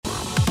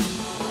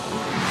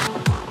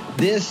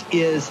This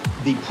is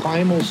the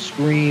primal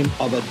scream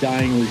of a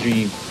dying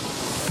regime.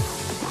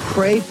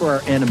 Pray for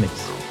our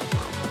enemies,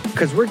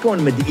 because we're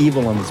going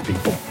medieval on these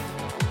people.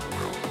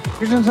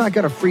 Here's not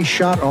got a free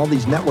shot on all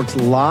these networks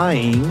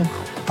lying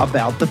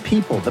about the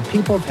people. The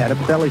people have had a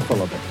belly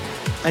full of it.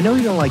 I know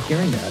you don't like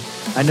hearing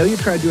that. I know you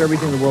try to do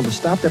everything in the world to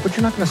stop that, but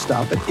you're not going to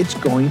stop it. It's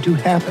going to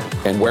happen.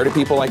 And where do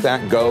people like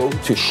that go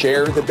to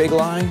share the big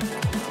lie?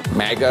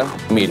 MAGA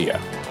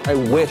media. I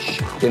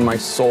wish in my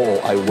soul,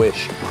 I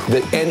wish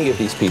that any of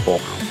these people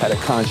had a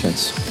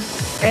conscience.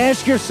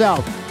 Ask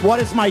yourself,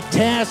 what is my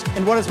task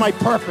and what is my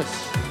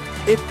purpose?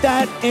 If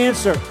that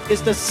answer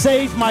is to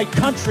save my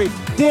country,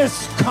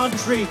 this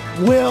country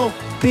will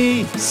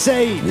be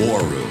saved.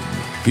 War Room.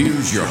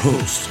 Here's your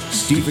host,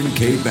 Stephen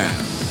K.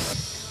 Bannon.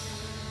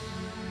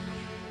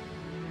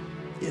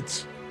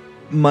 It's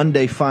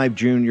Monday, 5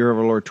 June, year of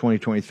our Lord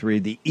 2023,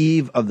 the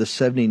eve of the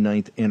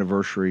 79th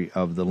anniversary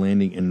of the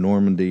landing in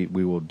Normandy.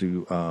 We will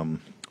do,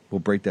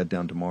 we'll break that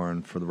down tomorrow,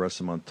 and for the rest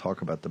of the month,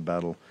 talk about the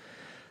battle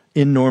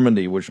in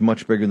Normandy, which is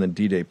much bigger than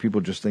D-Day.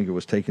 People just think it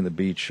was taking the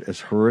beach. As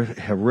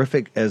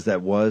horrific as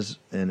that was,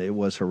 and it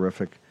was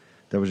horrific,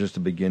 that was just the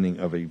beginning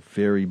of a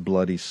very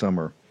bloody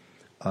summer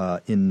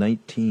in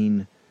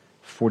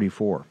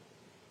 1944.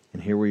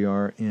 And here we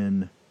are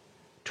in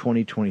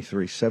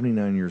 2023,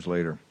 79 years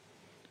later.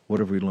 What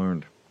have we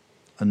learned?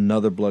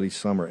 Another bloody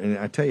summer. And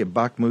I tell you,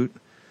 Bakhmut,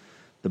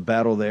 the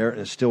battle there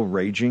is still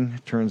raging.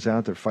 It turns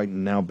out they're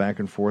fighting now back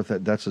and forth.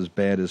 That's as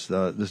bad as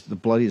the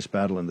bloodiest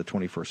battle in the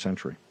 21st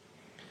century.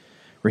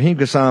 Raheem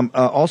Kassam,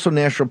 also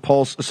National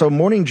Pulse. So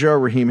Morning Joe,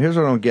 Raheem, here's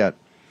what I don't get.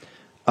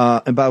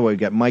 And by the way, we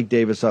got Mike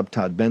Davis up,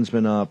 Todd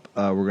Bensman up.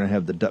 We're going to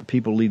have the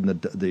people leading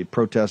the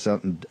protests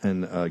out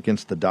and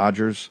against the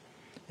Dodgers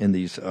in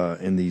these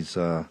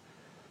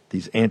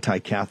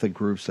anti-Catholic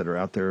groups that are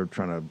out there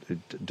trying to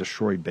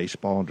destroy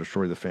baseball and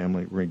destroy the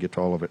family. We're going to get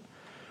to all of it.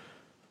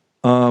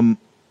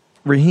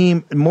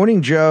 Raheem,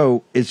 Morning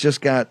Joe is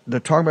just they're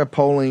talking about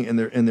polling and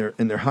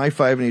they're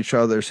high-fiving each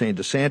other. They're saying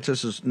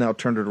DeSantis has now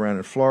turned it around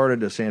in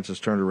Florida.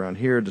 DeSantis turned it around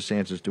here.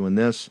 DeSantis doing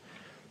this.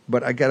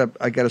 But I got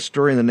a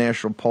story in the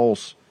National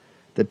Pulse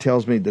that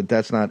tells me that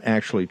that's not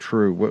actually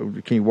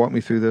true. Can you walk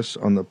me through this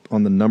on the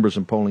numbers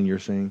and polling you're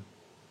seeing?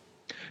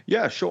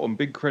 Yeah, sure. And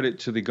big credit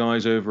to the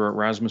guys over at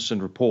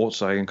Rasmussen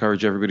Reports. I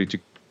encourage everybody to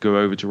go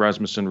over to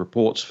Rasmussen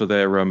Reports for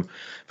their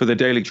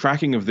daily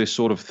tracking of this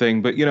sort of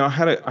thing. But I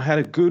had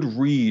a good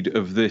read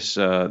of this,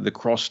 the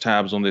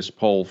crosstabs on this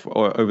poll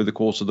over the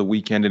course of the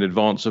weekend in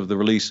advance of the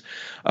release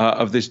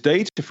of this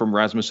data from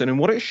Rasmussen. And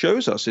what it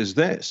shows us is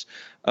this.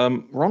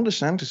 Ron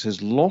DeSantis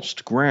has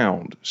lost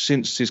ground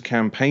since his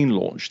campaign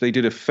launch. They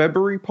did a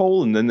February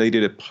poll and then they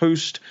did a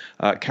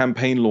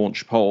post-campaign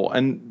launch poll.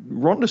 And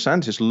Ron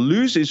DeSantis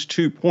loses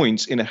 2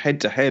 points in a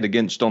head-to-head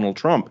against Donald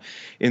Trump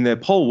in their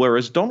poll,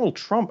 whereas Donald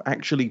Trump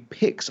actually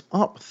picks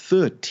up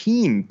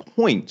 13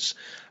 points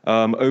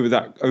over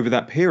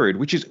that period,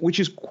 which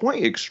is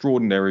quite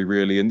extraordinary,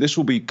 really. And this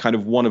will be kind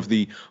of one of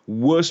the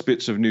worst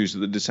bits of news that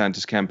the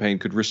DeSantis campaign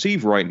could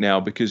receive right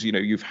now, because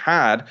you've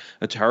had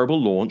a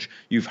terrible launch,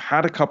 you've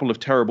had a couple of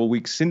terrible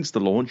weeks since the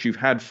launch, you've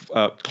had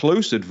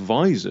close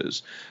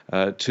advisors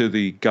to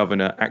the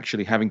governor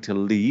actually having to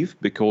leave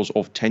because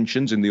of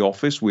tensions in the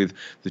office with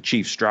the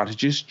chief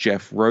strategist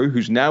Jeff Rowe,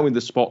 who's now in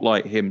the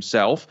spotlight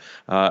himself,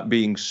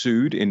 being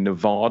sued in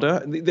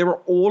Nevada. There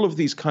are all of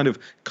these kind of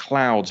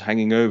clouds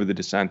hanging over the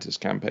DeSantis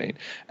campaign,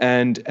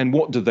 and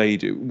what do?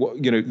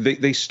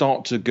 They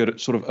start to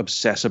sort of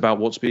obsess about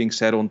what's being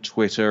said on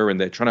Twitter, and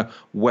they're trying to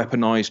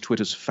weaponize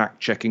Twitter's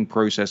fact-checking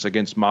process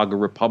against MAGA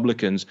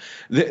Republicans.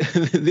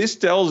 This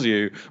tells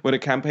you when a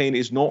campaign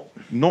is not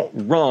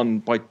run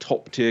by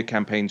top-tier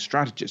campaign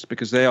strategists,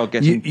 because they are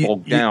getting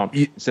bogged down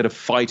instead of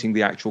fighting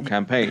the actual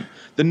campaign.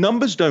 The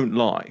numbers don't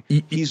lie.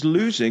 He's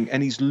losing,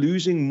 and he's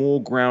losing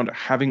more ground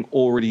having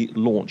already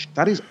launched.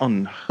 That is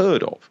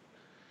unheard of.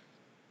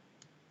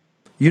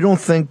 You don't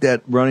think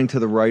that running to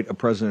the right of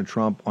President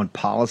Trump on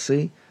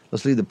policy,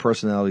 let's leave the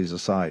personalities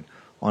aside,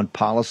 on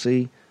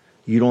policy,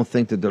 you don't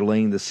think that they're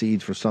laying the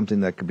seeds for something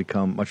that could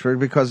become much bigger?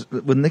 Because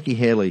with Nikki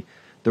Haley,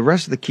 the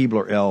rest of the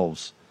Keebler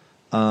elves,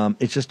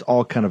 it's just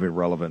all kind of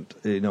irrelevant.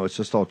 It's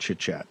just all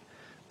chit-chat.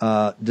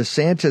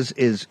 DeSantis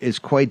is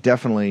quite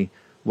definitely,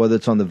 whether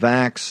it's on the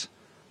vax,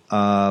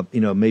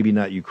 maybe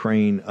not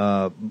Ukraine,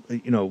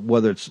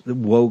 whether it's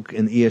woke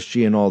and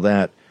ESG and all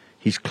that,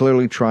 he's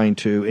clearly trying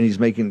to, and he's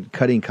making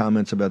cutting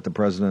comments about the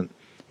president.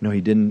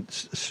 He didn't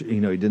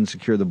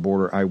secure the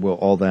border. I will,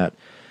 all that.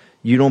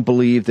 You don't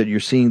believe that you're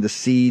seeing the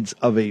seeds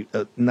of a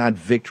not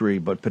victory,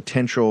 but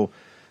potential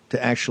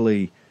to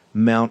actually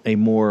mount a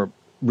more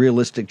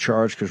realistic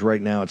charge, because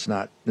right now it's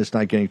not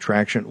getting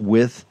traction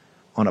with,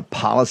 on a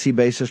policy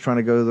basis, trying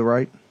to go to the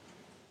right?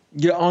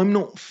 Yeah, I'm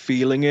not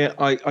feeling it.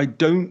 I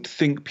don't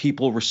think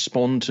people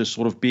respond to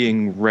sort of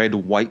being read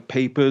white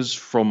papers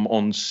from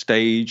on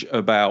stage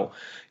about,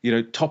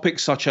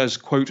 topics such as,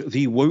 quote,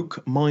 the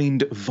woke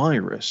mind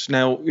virus.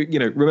 Now,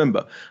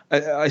 remember,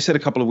 I said a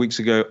couple of weeks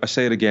ago, I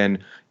say it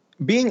again,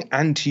 being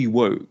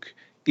anti-woke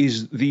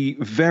is the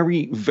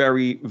very,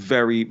 very,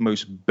 very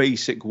most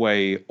basic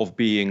way of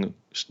being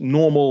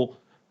normal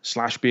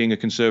 / being a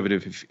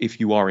conservative if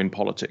you are in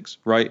politics,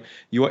 right?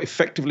 You are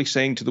effectively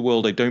saying to the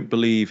world, I don't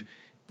believe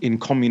in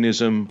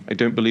communism, I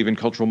don't believe in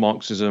cultural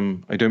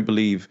Marxism, I don't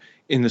believe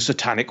in the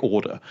satanic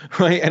order,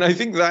 right? And I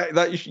think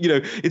that you know,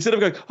 instead of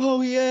going,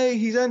 oh yay,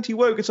 he's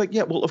anti-woke, it's like,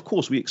 yeah, well, of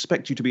course we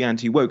expect you to be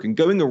anti-woke, and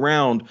going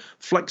around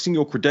flexing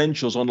your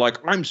credentials on like,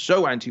 I'm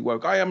so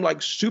anti-woke, I am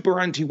like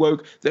super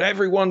anti-woke that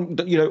everyone,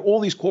 you know,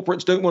 all these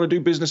corporates don't want to do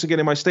business again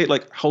in my state.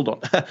 Like, hold on,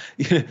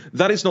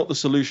 that is not the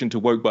solution to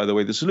woke, by the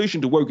way. The solution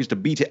to woke is to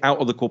beat it out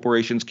of the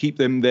corporations, keep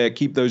them there,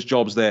 keep those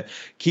jobs there,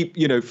 keep,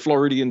 you know,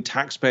 Floridian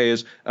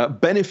taxpayers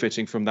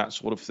benefiting from that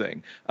sort of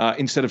thing,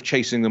 instead of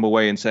chasing them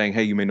away and saying,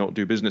 hey, you may not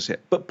do business here.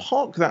 But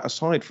park that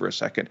aside for a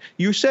second.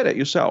 You said it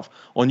yourself.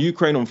 On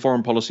Ukraine, on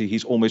foreign policy,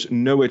 he's almost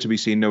nowhere to be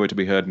seen, nowhere to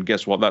be heard. And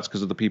guess what? That's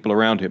because of the people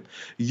around him.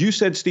 You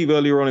said, Steve,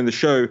 earlier on in the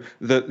show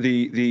that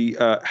the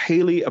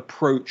Haley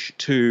approach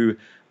to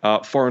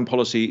foreign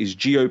policy is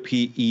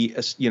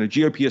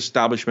GOP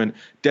establishment,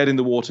 dead in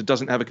the water,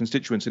 doesn't have a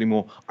constituents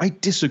anymore. I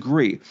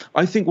disagree.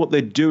 I think what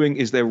they're doing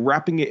is they're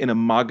wrapping it in a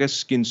MAGA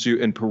skin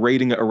suit and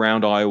parading it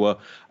around Iowa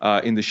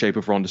in the shape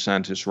of Ron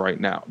DeSantis right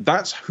now.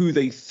 That's who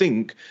they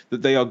think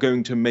that they are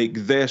going to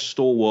make their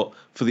stalwart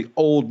for the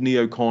old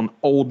neocon,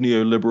 old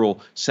neoliberal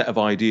set of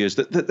ideas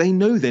that they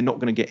know they're not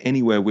going to get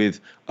anywhere with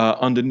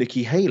under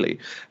Nikki Haley.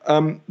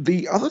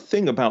 The other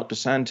thing about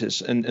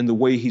DeSantis and the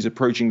way he's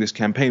approaching this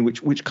campaign,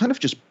 which kind of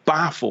just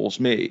baffles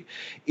me,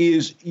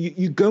 is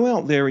you go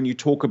out there and you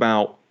talk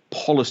about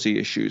policy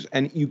issues,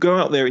 and you go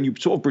out there and you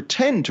sort of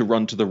pretend to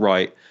run to the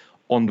right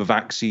on the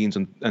vaccines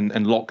and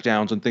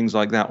lockdowns and things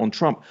like that on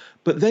Trump.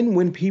 But then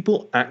when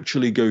people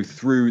actually go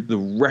through the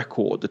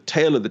record, the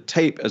tail of the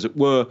tape, as it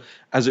were,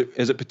 as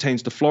it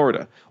pertains to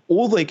Florida,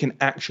 all they can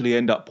actually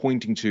end up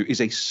pointing to is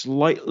a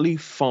slightly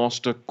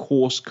faster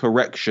course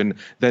correction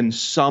than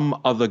some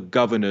other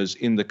governors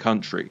in the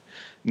country.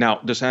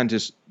 Now,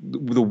 DeSantis,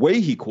 the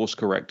way he course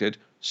corrected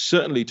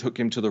certainly took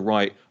him to the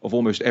right of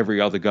almost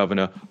every other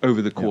governor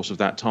over the course of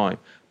that time.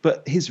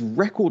 But his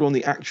record on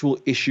the actual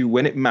issue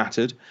when it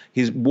mattered,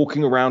 he's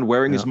walking around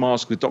wearing his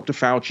mask with Dr.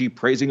 Fauci,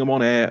 praising him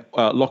on air,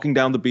 locking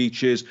down the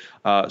beaches,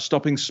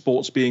 stopping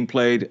sports being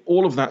played,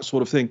 all of that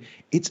sort of thing.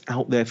 It's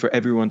out there for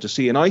everyone to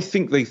see. And I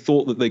think they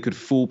thought that they could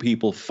fool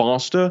people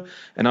faster.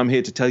 And I'm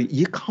here to tell you,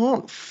 you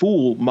can't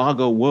fool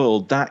MAGA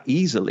world that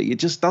easily. It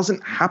just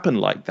doesn't happen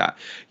like that.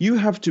 You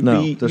have to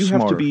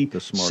be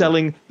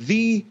selling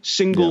the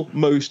single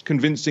most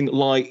convincing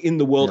lie in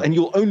the world, and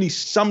you'll only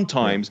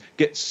sometimes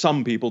get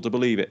some people to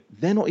believe it.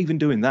 They're not even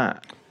doing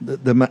that.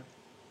 The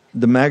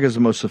MAGA is the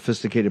most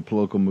sophisticated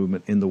political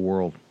movement in the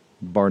world,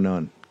 bar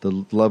none. The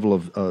level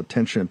of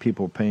attention and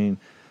people are paying,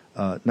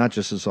 not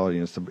just this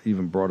audience, the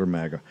even broader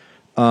MAGA.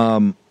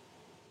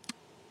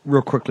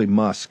 Real quickly,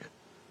 Musk.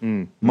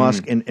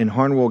 Musk and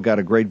Harnwell got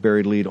a great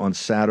buried lead on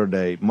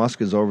Saturday.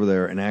 Musk is over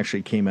there and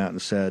actually came out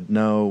and said,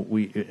 no,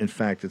 in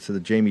fact, it's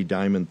the Jamie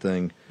Dimon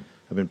thing.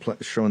 I've been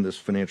showing this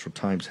Financial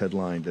Times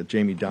headline that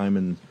Jamie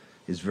Dimon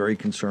is very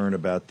concerned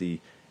about the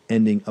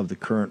ending of the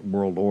current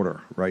world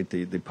order, right?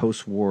 The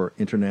post-war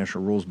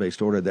international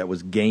rules-based order that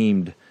was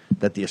gamed,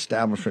 that the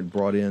establishment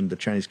brought in the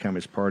Chinese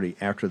Communist Party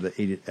after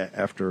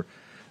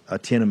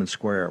Tiananmen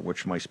Square,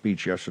 which my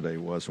speech yesterday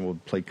was, and we'll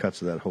play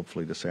cuts of that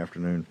hopefully this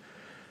afternoon.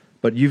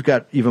 But you've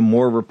got even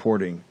more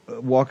reporting.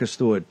 Walk us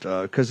through it,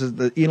 because of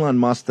the Elon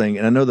Musk thing,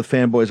 and I know the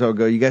fanboys all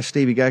go,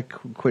 Steve, you got to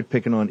quit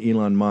picking on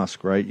Elon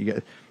Musk,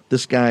 right?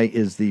 This guy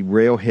is the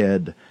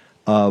railhead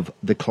of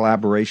the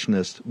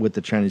collaborationist with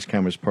the Chinese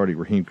Communist Party,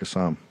 Raheem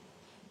Kassam.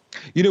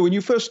 You know, when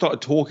you first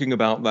started talking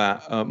about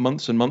that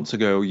months and months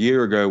ago, a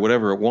year ago,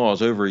 whatever it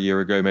was, over a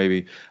year ago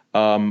maybe,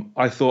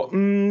 I thought,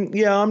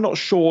 I'm not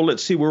sure.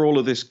 Let's see where all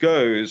of this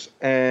goes.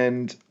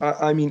 And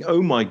I mean,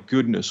 oh my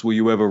goodness, were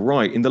you ever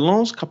right? In the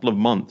last couple of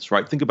months,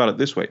 right? Think about it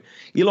this way.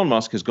 Elon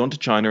Musk has gone to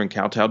China and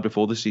kowtowed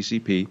before the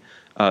CCP,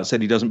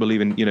 said he doesn't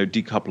believe in,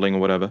 decoupling or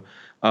whatever.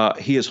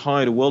 He has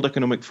hired a World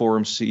Economic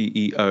Forum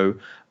CEO,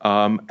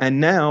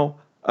 and now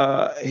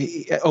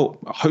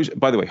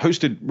by the way,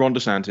 hosted Ron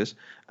DeSantis,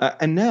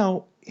 and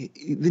now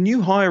the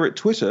new hire at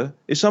Twitter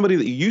is somebody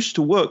that used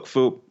to work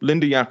for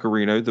Linda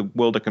Yaccarino, the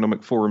World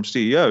Economic Forum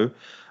CEO,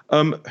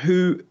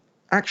 who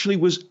actually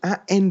was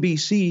at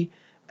NBC,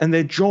 and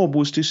their job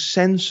was to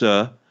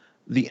censor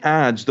the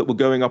ads that were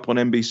going up on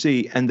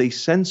NBC, and they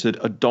censored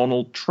a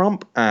Donald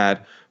Trump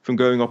ad from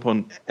going up on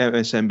on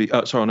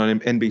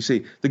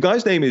NBC. The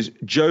guy's name is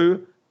Joe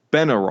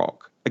Benarock.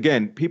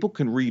 Again, people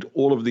can read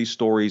all of these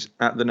stories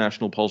at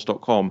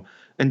thenationalpulse.com.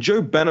 And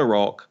Joe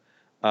Benarock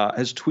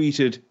has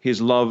tweeted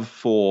his love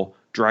for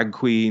drag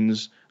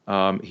queens.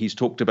 He's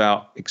talked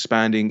about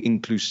expanding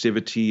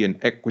inclusivity and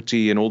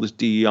equity and all this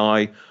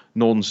DEI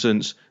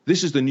nonsense.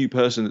 This is the new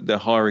person that they're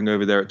hiring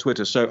over there at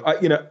Twitter. So,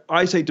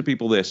 I say to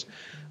people this,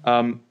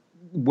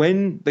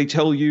 when they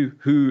tell you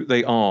who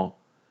they are,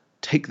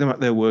 take them at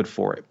their word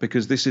for it,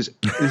 because this is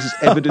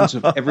evidence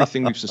of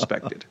everything we've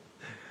suspected.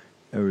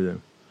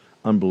 Everything.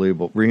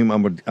 Unbelievable. Raheem,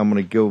 I'm going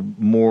to go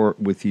more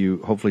with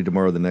you hopefully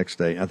tomorrow or the next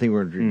day. I think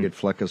we're going to get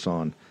Fleckus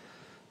on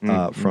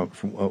from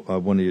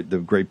one of the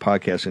great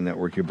podcasting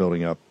network you're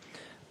building up.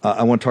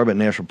 I want to talk about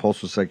National Pulse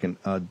for a second.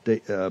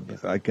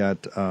 I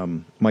got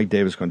Mike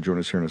Davis going to join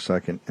us here in a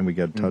second, and we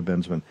got Todd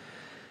Bensman.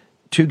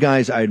 Two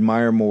guys I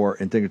admire more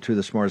and think are two of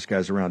the smartest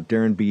guys around,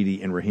 Darren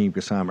Beattie and Raheem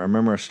Kassam. I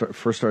remember I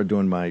first started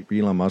doing my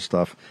Elon Musk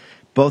stuff.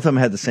 Both of them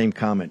had the same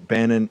comment.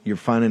 Bannon, you're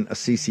finding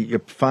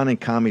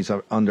commies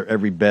under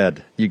every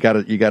bed. You got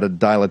to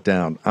dial it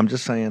down. I'm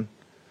just saying.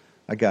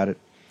 I got it.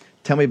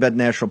 Tell me about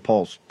National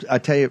Pulse. I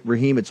tell you,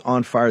 Raheem, it's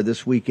on fire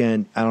this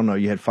weekend. I don't know.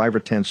 You had 5 or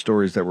 10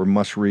 stories that were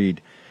must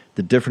read.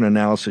 The different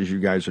analysis you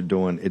guys are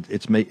doing,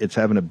 it's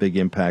having a big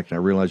impact. And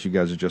I realize you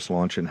guys are just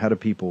launching. How do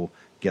people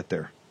get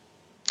there?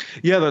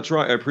 Yeah, that's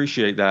right. I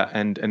appreciate that,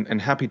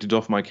 and happy to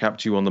doff my cap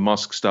to you on the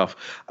Musk stuff.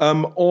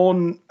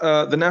 On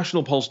the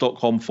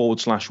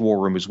nationalpulse.com/war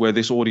room is where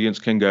this audience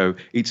can go.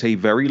 It's a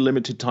very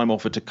limited time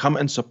offer to come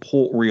and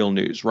support Real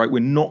News, right? We're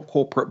not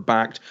corporate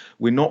backed.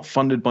 We're not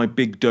funded by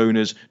big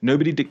donors.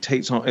 Nobody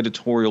dictates our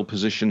editorial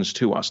positions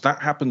to us.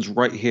 That happens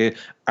right here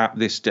at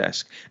this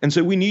desk. And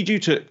so we need you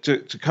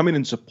to come in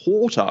and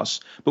support us,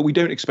 but we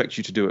don't expect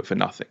you to do it for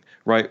nothing,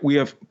 right? We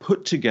have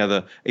put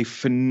together a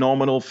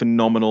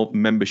phenomenal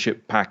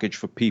membership package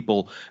for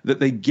people that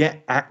they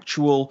get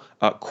actual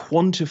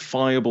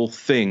quantifiable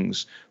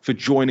things for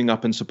joining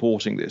up and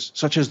supporting this,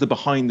 such as the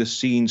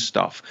behind-the-scenes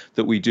stuff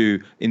that we do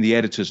in the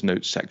editor's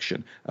notes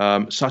section,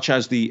 such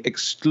as the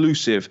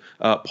exclusive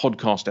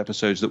podcast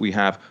episodes that we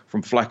have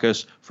from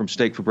Fleckus, from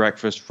Steak for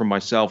Breakfast, from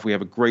myself. We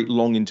have a great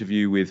long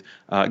interview with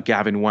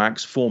Gavin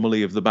Wax,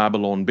 formerly of the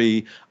Babylon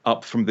Bee,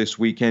 up from this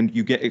weekend.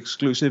 You get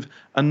exclusive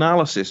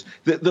analysis.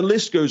 The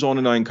list goes on,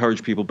 and I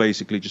encourage people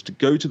basically just to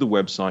go to the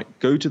website,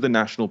 go to the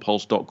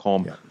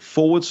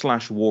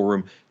nationalpulse.com/war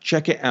room,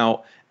 check it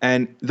out.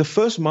 And the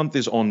first month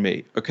is on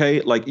me,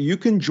 okay? Like, you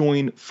can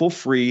join for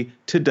free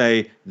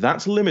today.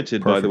 That's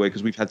limited, by the way,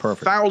 because we've had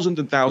thousands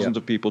and thousands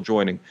of people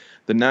joining.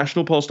 The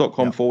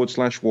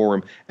nationalpulse.com/war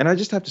room. And I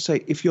just have to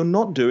say, if you're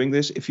not doing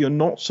this, if you're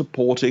not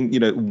supporting,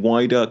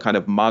 wider kind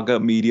of MAGA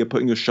media,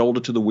 putting your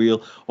shoulder to the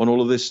wheel on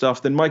all of this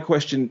stuff, then my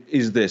question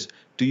is this: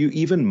 do you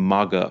even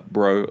MAGA,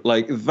 bro?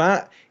 Like,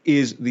 that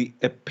is the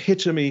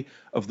epitome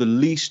of the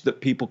least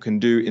that people can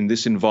do in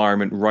this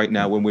environment right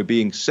now when we're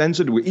being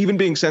censored. We're even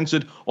being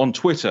censored on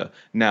Twitter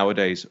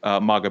nowadays,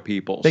 MAGA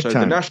people. Big so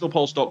time. the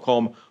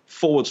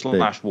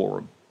nationalpulse.com/war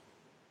room.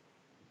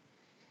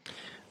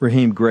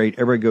 Raheem, great.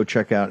 Everybody go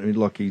check out. And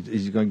look,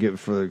 he's going to give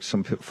for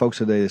some folks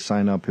today to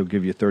sign up. He'll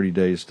give you 30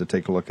 days to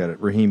take a look at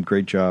it. Raheem,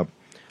 great job.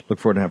 Look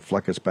forward to have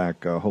Fleckus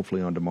back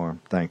hopefully on tomorrow.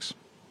 Thanks.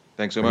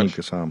 Thanks so Raheem much.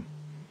 Kassam.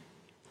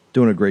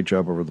 Doing a great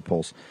job over the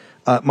Pulse.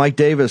 Mike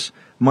Davis.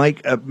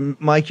 Mike,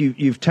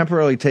 you've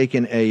temporarily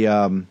taken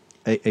a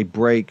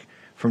break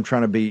from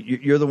trying to be.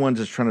 You're the ones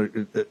that's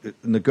trying to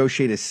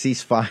negotiate a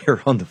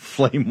ceasefire on the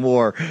flame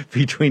war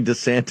between the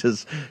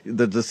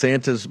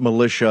DeSantis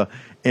militia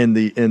and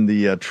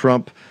the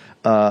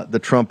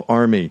Trump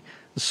army.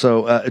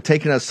 So,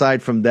 taking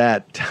aside from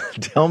that,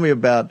 tell me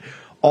about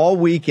all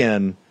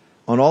weekend.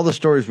 On all the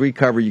stories we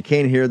cover, you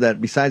can't hear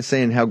that. Besides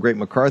saying how great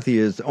McCarthy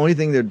is, the only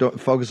thing they're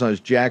focused on is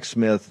Jack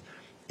Smith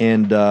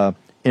and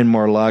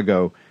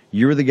Mar-a-Lago.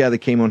 You were the guy that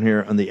came on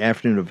here on the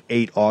afternoon of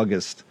 8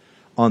 August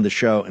on the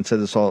show and said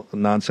this all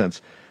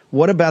nonsense.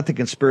 What about the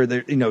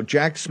conspiracy?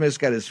 Jack Smith's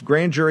got his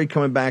grand jury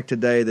coming back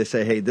today. They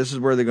say, hey, this is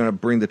where they're going to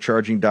bring the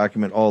charging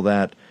document, all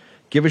that.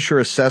 Give us your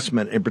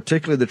assessment. And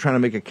particularly, they're trying to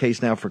make a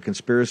case now for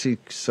conspiracy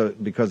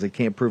because they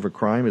can't prove a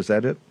crime. Is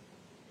that it?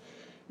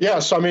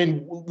 Yes. I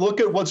mean, look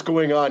at what's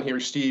going on here,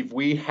 Steve.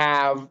 We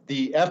have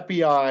the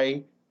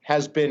FBI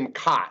has been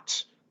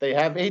caught. They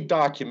have a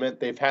document.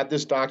 They've had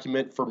this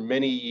document for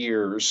many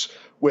years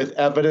with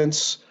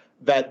evidence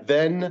that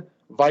then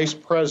Vice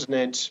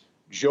President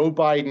Joe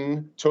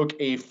Biden took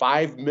a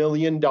 $5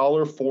 million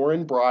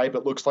foreign bribe,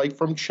 it looks like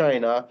from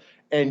China,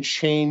 and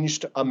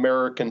changed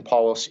American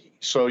policy.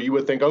 So you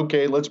would think,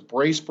 okay, let's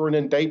brace for an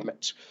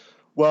indictment.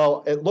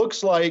 Well, it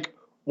looks like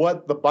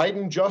what the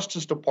Biden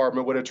Justice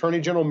Department, what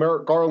Attorney General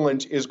Merrick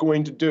Garland is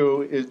going to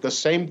do is the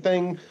same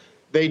thing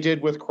they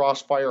did with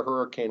Crossfire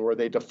Hurricane, where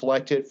they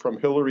deflected from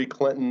Hillary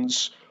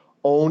Clinton's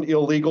own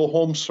illegal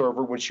home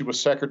server when she was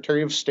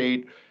Secretary of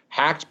State,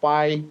 hacked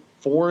by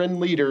foreign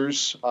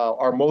leaders,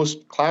 our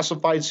most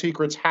classified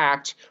secrets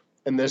hacked,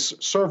 and this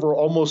server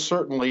almost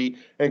certainly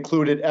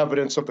included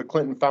evidence of the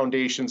Clinton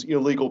Foundation's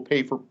illegal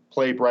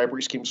pay-for-play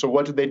bribery scheme. So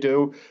what did they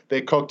do?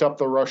 They cooked up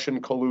the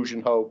Russian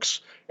collusion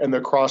hoax and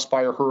the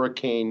Crossfire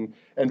Hurricane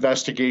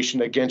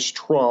investigation against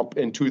Trump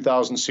in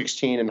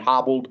 2016 and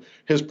hobbled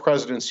his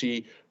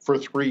presidency for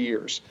 3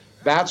 years.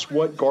 That's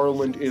what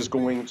Garland is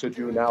going to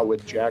do now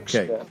with Jack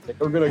Smith.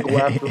 They're going to go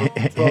after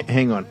Trump.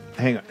 Hang on.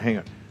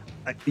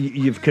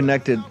 You've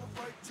connected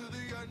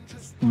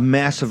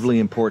massively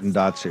important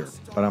dots here,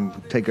 but I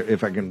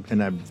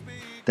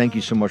thank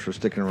you so much for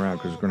sticking around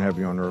because we're going to have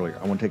you on earlier.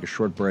 I want to take a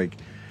short break.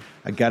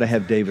 I got to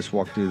have Davis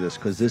walk through this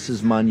because this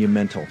is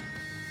monumental.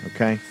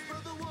 Okay.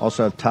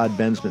 Also have Todd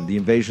Bensman. The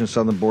invasion of the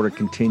southern border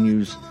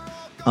continues.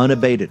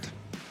 unabated.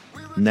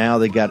 Now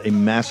they got a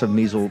massive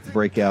measles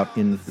breakout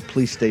in the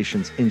police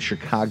stations in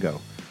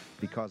Chicago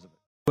because of it.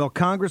 Well,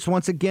 Congress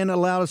once again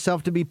allowed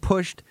itself to be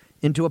pushed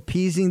into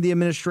appeasing the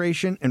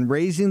administration and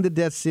raising the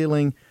debt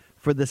ceiling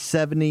for the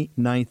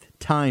 79th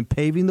time,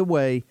 paving the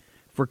way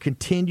for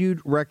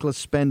continued reckless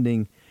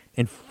spending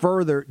and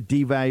further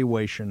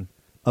devaluation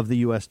of the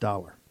U.S.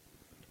 dollar.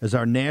 As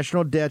our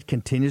national debt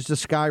continues to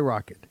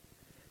skyrocket,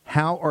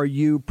 how are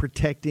you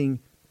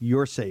protecting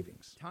your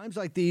savings? Times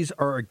like these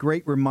are a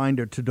great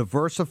reminder to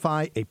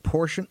diversify a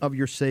portion of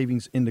your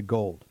savings into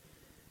gold.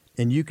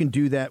 And you can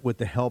do that with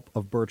the help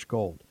of Birch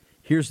Gold.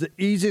 Here's the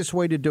easiest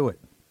way to do it.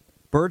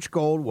 Birch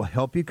Gold will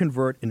help you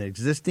convert an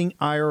existing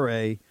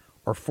IRA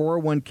or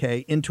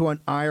 401k into an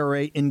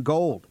IRA in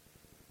gold,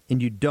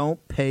 and you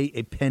don't pay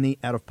a penny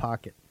out of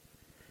pocket.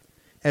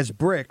 As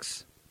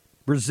BRICS,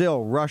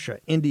 Brazil, Russia,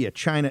 India,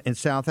 China, and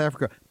South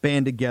Africa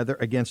band together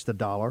against the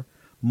dollar,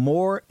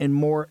 more and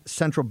more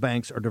central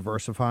banks are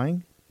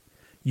diversifying.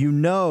 You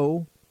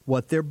know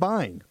what they're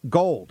buying,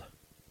 gold.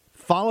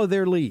 Follow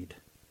their lead.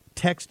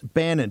 Text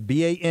Bannon,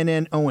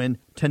 B-A-N-N-O-N,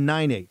 to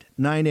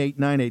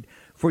 989898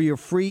 for your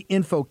free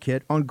info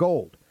kit on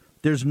gold.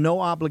 There's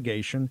no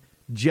obligation,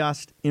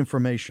 just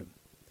information.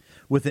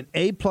 With an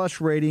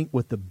A-plus rating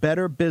with the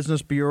Better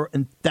Business Bureau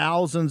and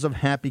thousands of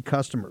happy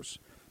customers,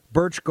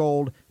 Birch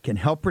Gold can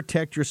help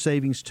protect your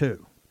savings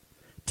too.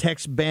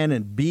 Text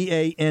Bannon,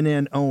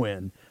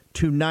 B-A-N-N-O-N,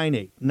 to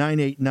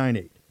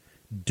 989898.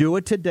 Do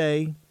it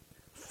today.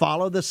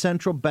 Follow the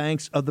central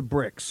banks of the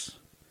BRICS.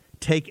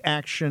 Take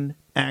action,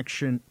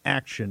 action,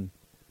 action,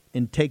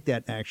 and take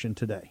that action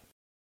today.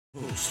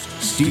 Host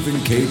Stephen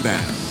K.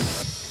 Bannon.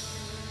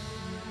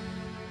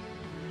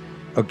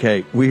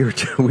 Okay, we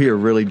are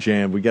really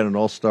jammed. We got an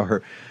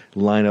all-star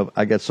lineup.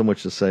 I got so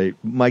much to say.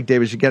 Mike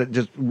Davis, you got to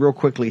just real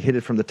quickly hit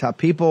it from the top.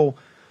 People,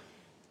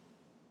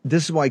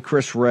 this is why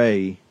Chris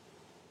Wray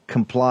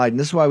complied, and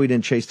this is why we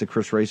didn't chase the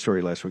Chris Wray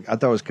story last week. I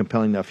thought it was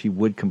compelling enough he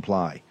would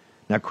comply.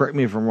 Now, correct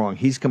me if I'm wrong.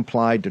 He's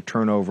complied to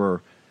turn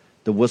over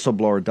the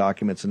whistleblower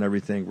documents and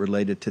everything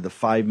related to the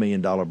 $5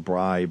 million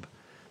bribe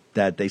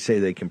that they say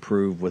they can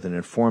prove with an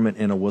informant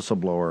and a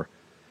whistleblower,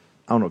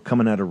 I don't know,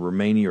 coming out of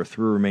Romania or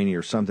through Romania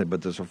or something,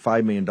 but there's a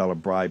 $5 million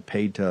bribe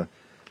paid to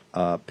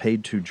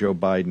Joe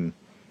Biden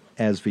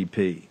as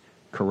VP,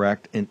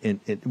 correct? And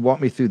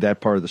walk me through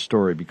that part of the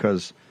story,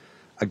 because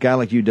a guy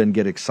like you doesn't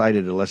get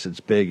excited unless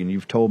it's big, and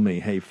you've told me,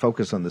 hey,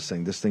 focus on this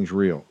thing. This thing's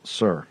real,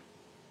 sir.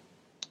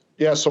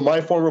 Yeah, so my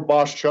former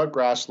boss, Chuck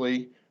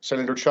Grassley,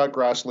 Senator Chuck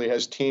Grassley,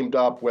 has teamed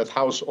up with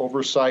House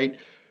Oversight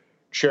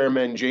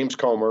Chairman James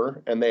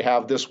Comer, and they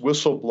have this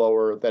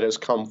whistleblower that has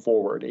come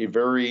forward, a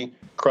very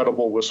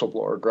credible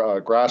whistleblower.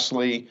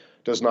 Grassley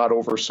does not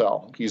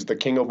oversell. He's the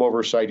king of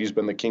oversight. He's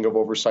been the king of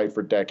oversight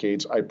for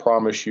decades. I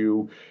promise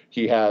you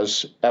he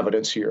has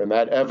evidence here. And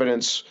that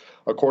evidence,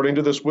 according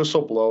to this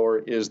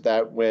whistleblower, is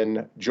that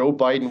when Joe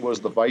Biden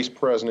was the vice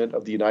president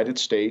of the United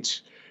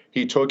States,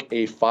 he took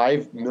a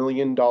 $5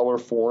 million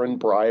foreign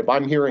bribe.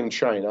 I'm hearing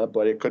China,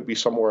 but it could be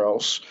somewhere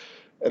else.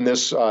 And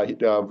this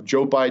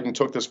Joe Biden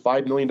took this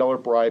 $5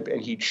 million bribe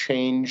and he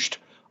changed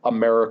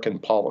American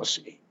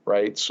policy,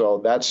 right?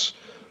 So that's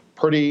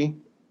pretty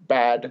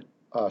bad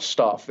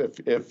stuff.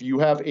 If you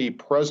have a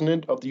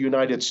president of the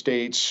United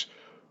States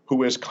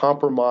who is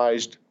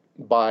compromised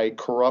by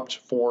corrupt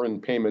foreign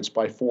payments,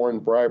 by foreign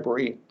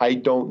bribery, I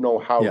don't know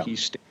how he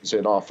stays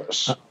in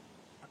office.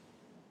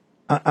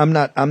 I'm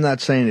not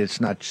saying it's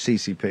not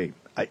CCP.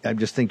 I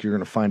just think you're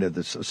going to find it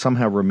that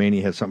somehow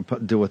Romania has something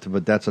to do with it,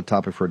 but that's a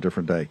topic for a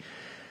different day.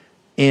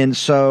 And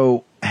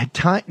so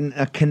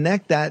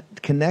connect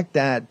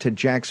that to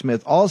Jack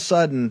Smith. All of a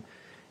sudden,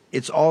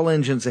 it's all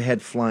engines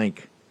ahead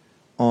flank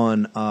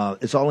on I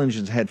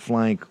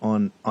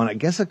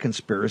guess a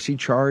conspiracy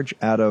charge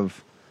out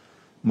of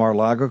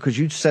Mar-a-Lago, because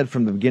you said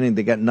from the beginning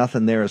they got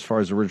nothing there as far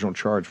as the original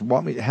charge.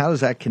 How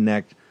does that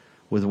connect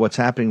with what's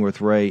happening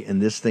with Ray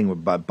and this thing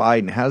with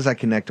Biden? How does that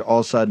connect to all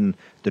of a sudden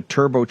the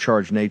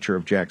turbocharged nature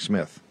of Jack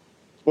Smith?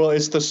 Well,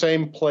 it's the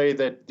same play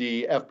that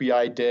the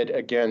FBI did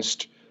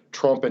against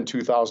Trump in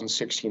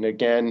 2016.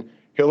 Again,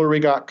 Hillary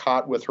got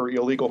caught with her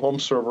illegal home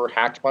server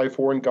hacked by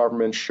foreign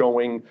governments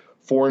showing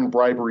foreign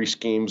bribery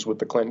schemes with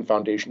the Clinton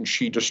Foundation.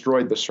 She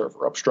destroyed the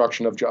server,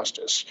 obstruction of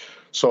justice.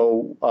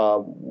 So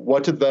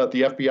what did the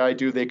FBI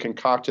do? They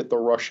concocted the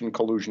Russian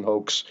collusion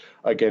hoax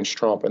against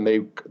Trump, and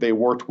they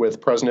worked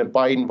with President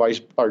Biden,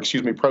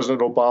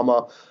 President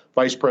Obama,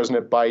 Vice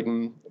President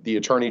Biden, the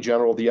Attorney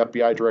General, the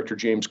FBI Director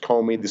James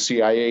Comey, the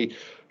CIA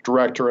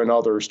Director, and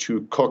others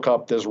to cook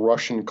up this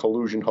Russian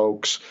collusion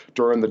hoax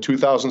during the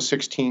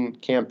 2016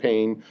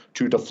 campaign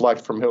to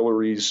deflect from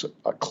Hillary's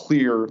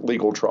clear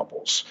legal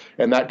troubles.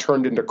 And that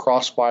turned into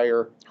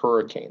Crossfire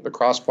Hurricane, the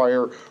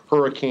Crossfire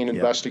Hurricane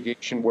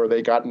investigation, where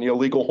they got an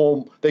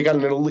illegal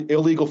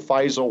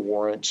FISA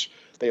warrant.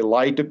 They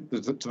lied to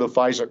the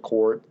FISA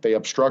court. They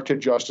obstructed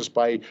justice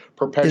by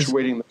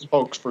perpetuating this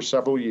hoax for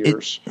several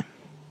years.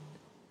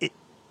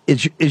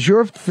 Is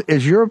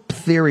your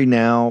theory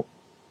now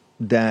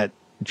that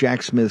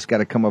Jack Smith's got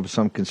to come up with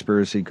some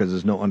conspiracy because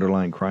there's no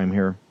underlying crime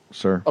here?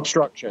 sir?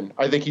 Obstruction.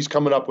 I think he's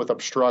coming up with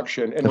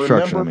obstruction. And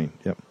Obstruction,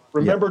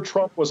 remember,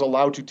 Trump was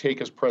allowed to take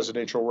his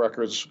presidential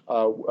records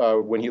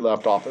when he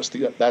left office.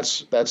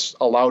 That's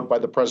allowed by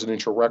the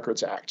Presidential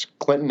Records Act.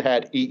 Clinton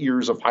had 8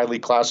 years of highly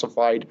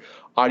classified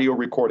audio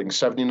recordings,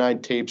 79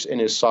 tapes in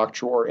his sock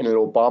drawer, and an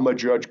Obama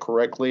judge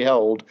correctly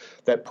held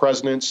that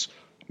presidents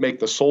make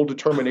the sole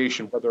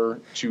determination whether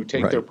to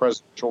take their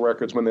presidential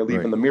records when they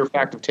leave. And the mere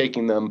fact of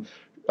taking them,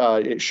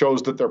 it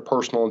shows that they're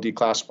personal and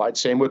declassified.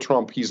 Same with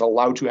Trump. He's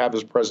allowed to have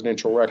his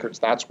presidential records.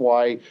 That's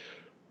why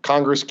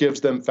Congress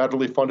gives them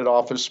federally funded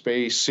office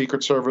space,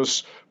 Secret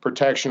Service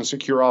protection,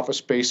 secure office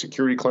space,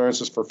 security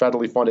clearances for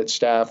federally funded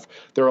staff.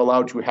 They're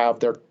allowed to have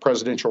their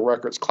presidential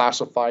records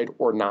classified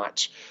or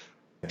not.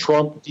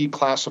 Trump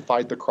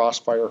declassified the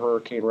Crossfire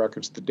Hurricane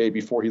records the day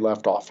before he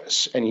left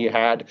office, and he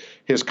had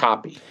his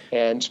copy.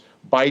 And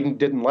Biden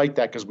didn't like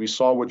that because we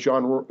saw with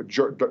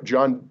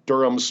John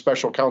Durham's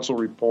special counsel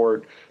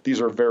report,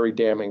 these are very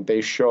damning. They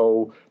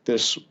show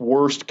this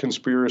worst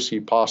conspiracy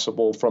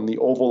possible from the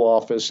Oval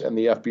Office and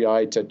the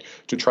FBI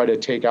to try to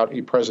take out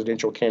a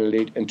presidential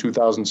candidate in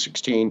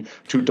 2016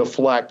 to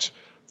deflect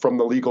from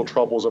the legal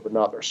troubles of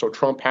another. So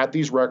Trump had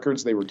these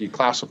records. They were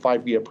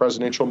declassified via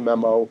presidential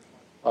memo.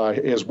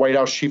 His White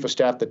House chief of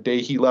staff, the day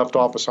he left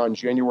office on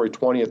January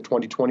 20th,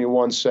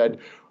 2021, said,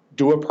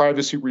 do a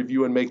privacy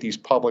review and make these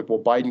public. Well,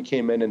 Biden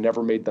came in and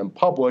never made them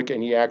public,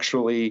 and he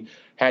actually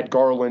had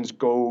Garland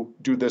go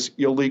do this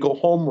illegal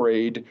home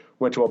raid,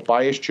 went to a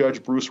biased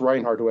judge, Bruce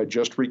Reinhardt, who had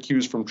just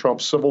recused from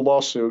Trump's civil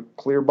lawsuit,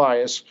 clear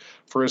bias,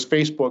 for his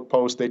Facebook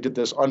post. They did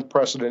this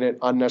unprecedented,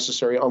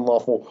 unnecessary,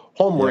 unlawful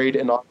home raid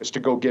in August to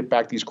go get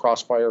back these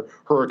Crossfire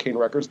Hurricane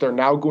records. They're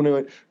now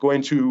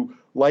going to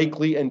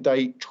likely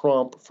indict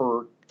Trump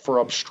for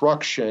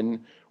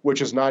obstruction,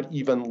 which is not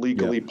even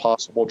legally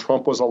possible.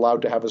 Trump was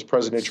allowed to have his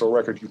presidential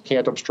record. You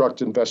can't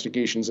obstruct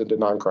investigations into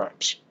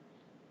non-crimes.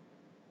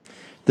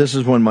 This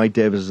is when Mike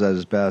Davis is at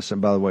his best.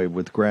 And by the way,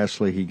 with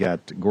Grassley, he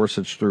got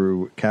Gorsuch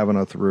through,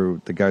 Kavanaugh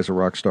through. The guy's a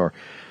rock star.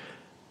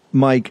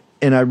 Mike,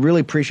 and I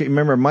really appreciate,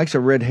 remember, Mike's a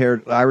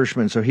red-haired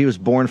Irishman, so he was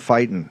born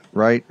fighting,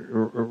 right?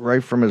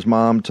 Right from his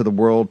mom to the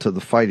world to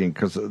the fighting,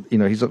 because,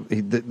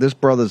 this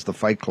brother's the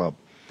Fight Club.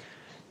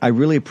 I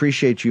really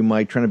appreciate you,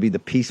 Mike, trying to be the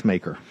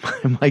peacemaker,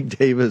 Mike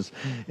Davis,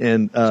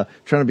 and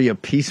trying to be a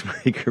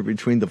peacemaker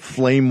between the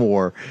flame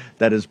war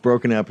that is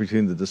broken out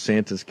between the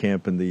DeSantis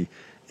camp and the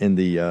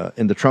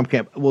Trump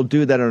camp. We'll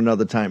do that at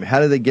another time. How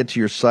do they get to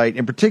your site,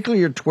 and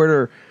particularly your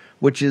Twitter,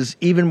 which is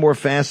even more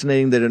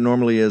fascinating than it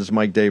normally is,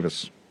 Mike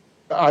Davis?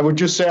 I would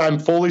just say I'm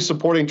fully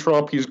supporting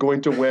Trump. He's going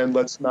to win.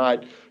 Let's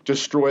not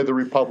destroy the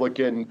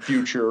Republican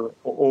future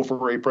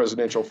over a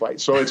presidential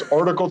fight. So it's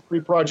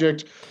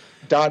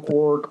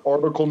Article3Project.org,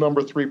 article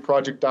number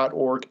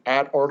 3project.org,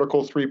 at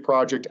Article 3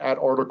 Project, at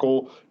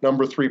Article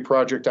number 3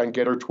 Project on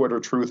Getter, Twitter,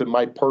 Truth, and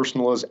my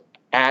personal is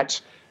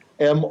at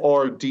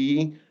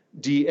MRDDMIA,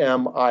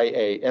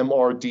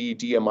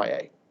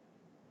 MRDDMIA.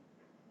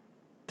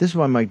 This is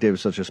why Mike Davis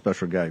is such a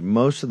special guy.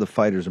 Most of the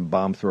fighters and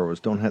bomb throwers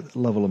don't have the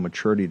level of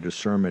maturity and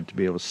discernment to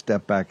be able to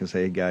step back and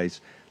say, hey,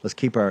 guys, let's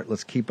keep our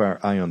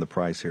eye on the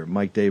prize here.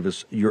 Mike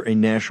Davis, you're a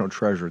national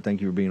treasure.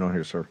 Thank you for being on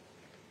here, sir.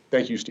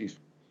 Thank you, Steve.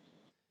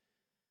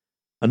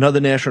 Another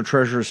national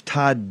treasure is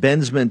Todd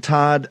Bensman.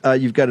 Todd,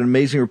 you've got an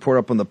amazing report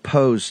up on the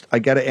Post. I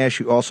got to ask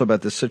you also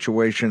about this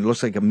situation. It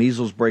looks like a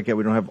measles breakout.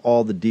 We don't have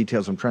all the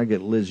details. I'm trying to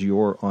get Liz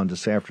Yore on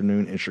this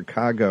afternoon in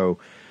Chicago.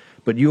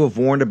 But you have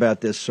warned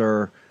about this,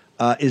 sir.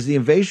 Is the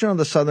invasion on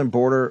the southern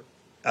border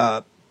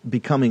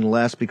becoming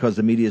less because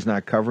the media is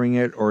not covering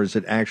it, or is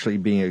it actually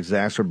being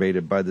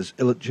exacerbated by this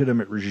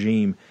illegitimate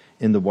regime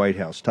in the White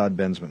House? Todd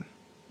Bensman.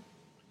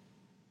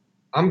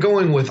 I'm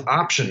going with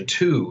option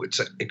 2.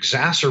 It's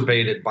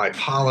exacerbated by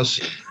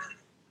policy.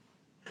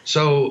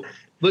 So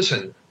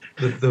listen,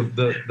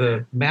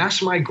 the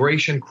mass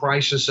migration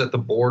crisis at the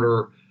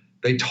border,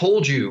 they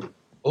told you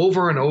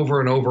over and over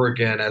and over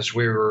again as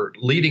we were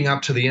leading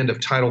up to the end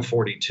of Title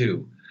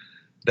 42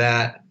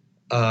 that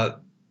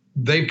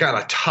they've got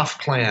a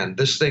tough plan.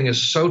 This thing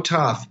is so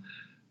tough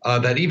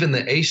that even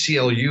the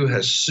ACLU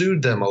has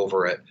sued them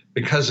over it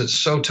because it's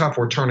so tough.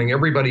 We're turning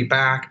everybody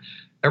back.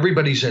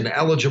 Everybody's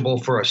ineligible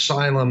for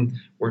asylum.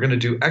 We're going to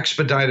do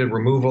expedited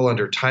removal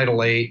under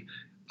Title VIII.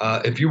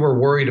 If you were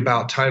worried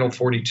about Title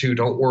 42,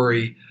 don't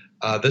worry.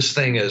 This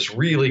thing is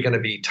really going to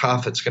be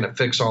tough. It's going to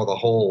fix all the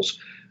holes.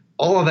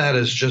 All of that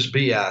is just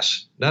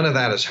BS. None of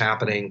that is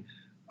happening.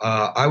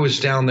 I was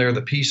down there.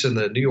 The piece in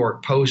the New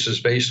York Post is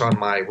based on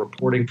my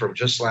reporting from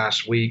just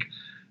last week.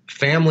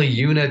 Family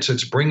units,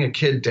 it's Bring a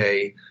Kid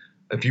Day.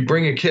 If you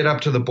bring a kid up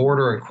to the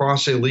border and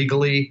cross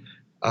illegally,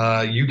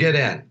 you get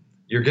in.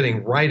 You're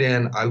getting right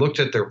in. I looked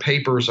at their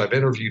papers. I've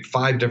interviewed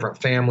 5 different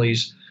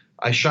families.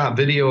 I shot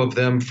video of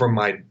them from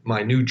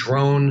my new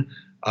drone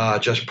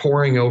just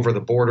pouring over the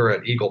border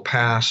at Eagle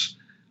Pass,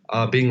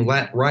 being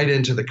let right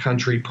into the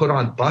country, put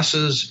on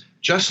buses,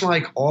 just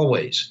like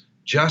always.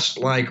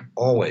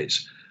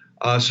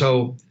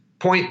 So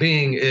point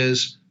being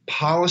is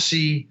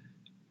policy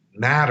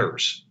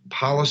matters.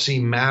 Policy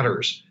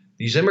matters.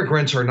 These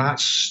immigrants are not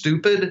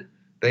stupid.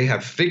 They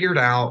have figured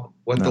out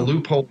what the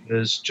loophole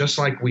is, just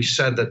like we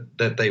said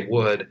that they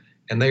would,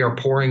 and they are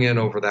pouring in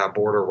over that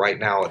border right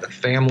now at the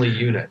family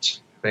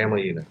units.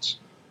 Family units.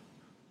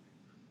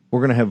 We're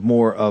going to have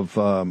more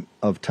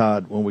of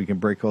Todd when we can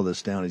break all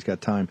this down. He's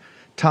got time.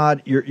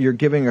 Todd, you're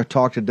giving a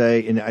talk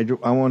today, and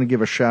I want to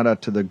give a shout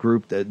out to the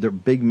group, the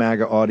big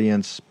MAGA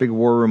audience, big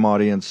War Room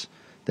audience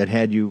that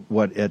had you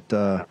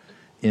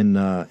in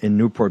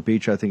Newport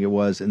Beach, I think it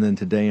was, and then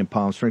today in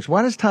Palm Springs.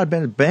 Why does Todd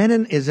Bannon?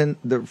 Bannon is in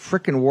the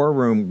frickin' War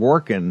Room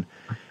working,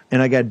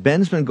 and I got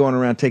Bensman going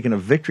around taking a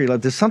victory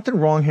lap. There's something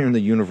wrong here in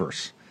the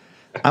universe.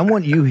 I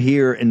want you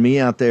here and me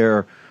out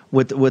there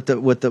with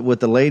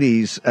the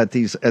ladies at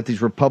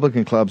these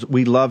Republican clubs.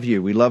 We love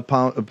you. We love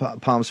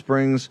Palm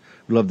Springs.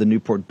 We love the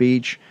Newport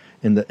Beach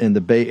and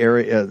the Bay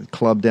Area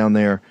club down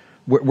there.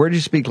 Where did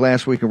you speak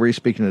last week, and where are you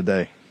speaking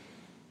today?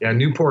 Yeah,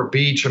 Newport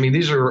Beach. I mean,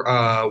 these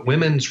are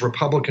women's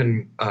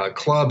Republican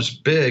clubs,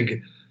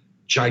 big,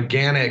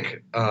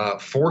 gigantic,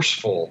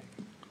 forceful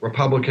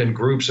Republican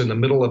groups in the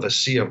middle of a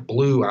sea of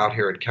blue out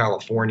here in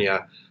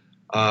California.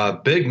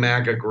 Big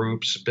MAGA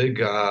groups,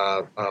 big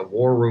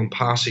War Room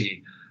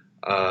posse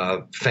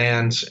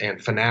fans and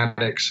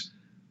fanatics.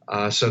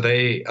 So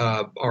they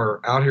are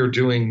out here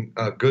doing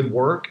good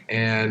work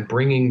and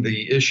bringing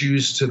the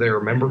issues to their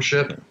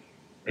membership.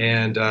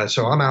 And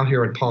so I'm out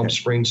here in Palm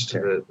Springs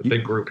to the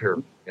big group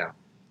here. Yeah.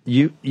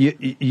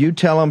 You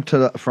tell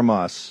them from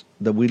us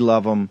that we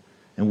love them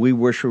and we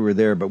wish we were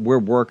there, but we're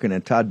working,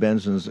 and Todd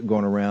Benson's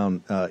going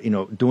around,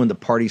 doing the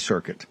party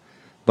circuit.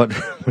 But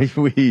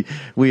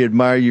we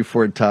admire you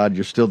for it, Todd.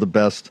 You're still the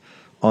best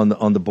on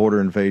the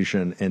border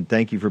invasion, and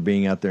thank you for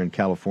being out there in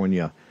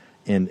California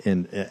and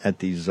at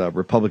these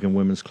Republican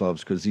women's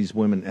clubs, because these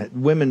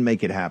women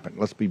make it happen.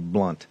 Let's be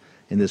blunt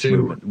in this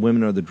movement.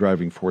 Women are the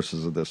driving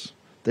forces of this.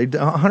 They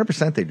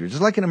 100% they do.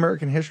 Just like in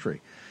American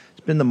history, it's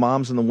been the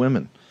moms and the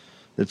women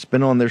that's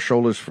been on their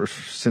shoulders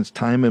since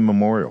time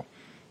immemorial.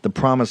 The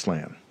Promised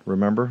Land,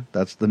 remember?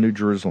 That's the New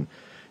Jerusalem.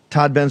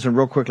 Todd Benson,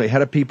 real quickly, how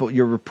do people?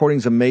 Your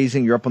reporting's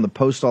amazing. You're up on the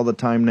Post all the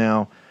time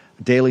now,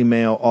 Daily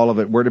Mail, all of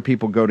it. Where do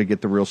people go to get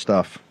the real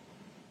stuff?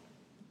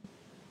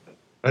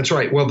 That's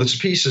right. Well, this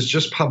piece is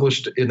just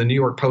published in the New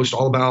York Post,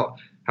 all about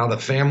how the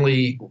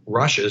family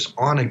rushes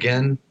on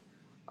again.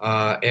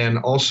 And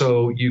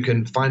also, you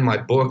can find my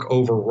book,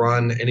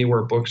 Overrun,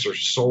 anywhere books are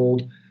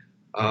sold.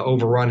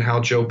 Overrun, How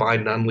Joe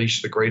Biden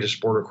Unleashed the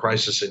Greatest Border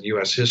Crisis in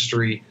U.S.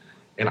 History.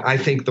 And I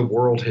think the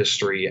world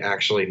history,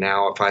 actually,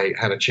 now, if I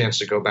had a chance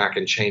to go back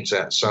and change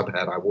that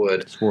subhead, I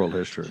would. It's world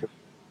history.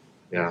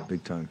 Yeah.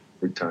 Big time.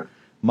 Big time.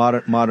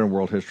 Modern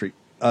world history.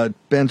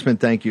 Bensman,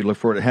 thank you. Look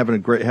forward to having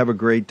a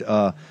great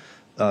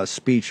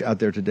speech out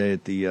there today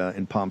at the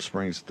in Palm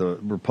Springs, the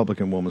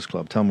Republican Women's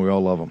Club. Tell them we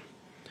all love them.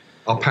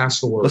 I'll pass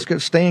the word.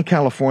 Stay in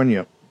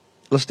California.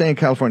 Let's stay in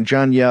California.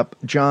 John Yep.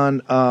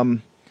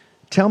 John,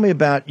 tell me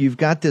about, you've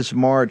got this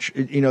march.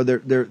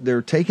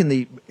 They're taking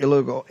the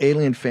illegal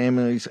alien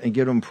families and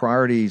give them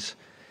priorities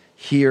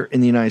here in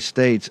the United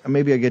States.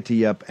 Maybe I'll get to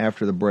Yep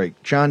after the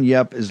break. John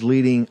Yep is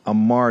leading a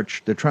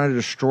march. They're trying to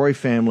destroy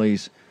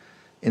families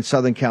in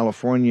Southern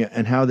California.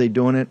 And how are they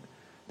doing it?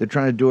 They're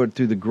trying to do it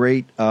through the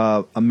great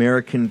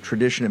American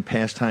tradition and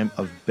pastime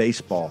of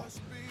baseball.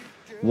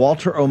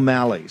 Walter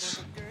O'Malley's,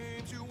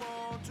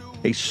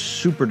 a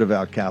super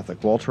devout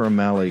Catholic, Walter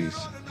O'Malley's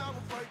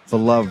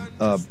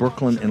beloved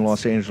Brooklyn and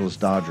Los Angeles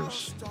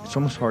Dodgers. It's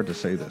almost hard to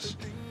say this.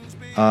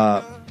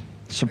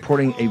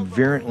 Supporting a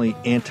virulently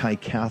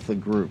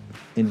anti-Catholic group.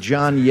 And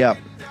John Yep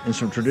and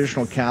some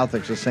traditional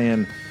Catholics are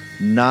saying,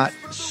 not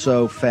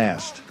so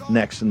fast.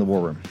 Next in the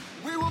War Room.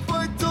 We will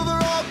fight till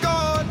they're all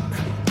gone.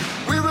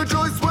 We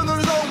rejoice when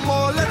there's no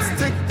more. Let's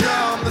take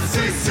down the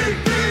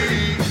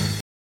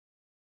CCP.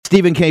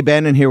 Stephen K.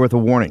 Bannon here with a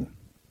warning.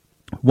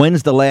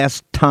 When's the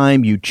last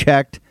time you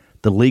checked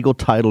the legal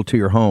title to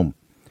your home?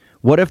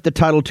 What if the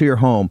title to your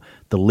home,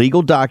 the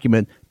legal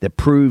document that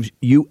proves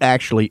you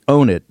actually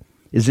own it,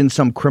 is in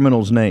some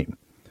criminal's name?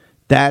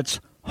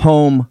 That's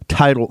home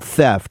title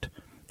theft,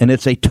 and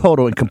it's a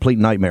total and complete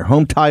nightmare.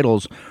 Home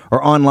titles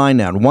are online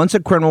now. And once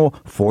a criminal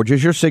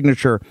forges your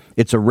signature,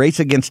 it's a race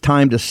against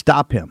time to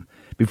stop him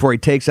before he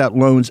takes out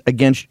loans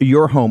against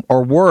your home,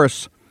 or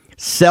worse,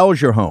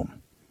 sells your home.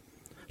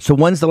 So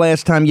when's the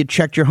last time you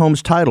checked your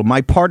home's title?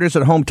 My partners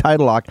at Home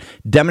Title Lock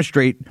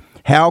demonstrate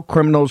how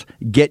criminals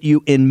get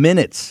you in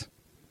minutes.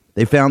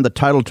 They found the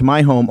title to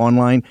my home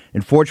online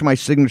and forged my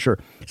signature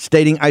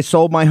stating I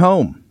sold my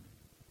home.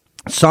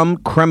 Some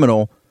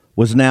criminal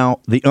was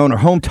now the owner.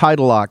 Home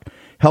Title Lock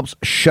helps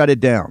shut it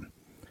down.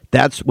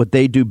 That's what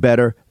they do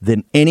better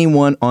than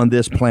anyone on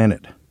this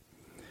planet.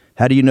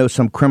 How do you know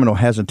some criminal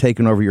hasn't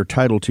taken over your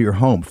title to your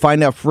home?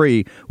 Find out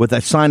free with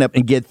a sign up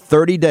and get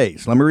 30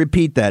 days. Let me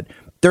repeat that.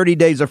 30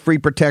 days of free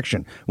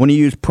protection when you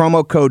use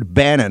promo code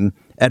Bannon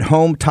at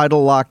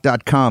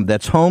HomeTitleLock.com.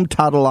 That's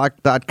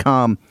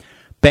HomeTitleLock.com.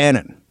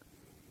 Bannon.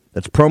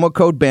 That's promo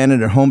code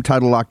Bannon at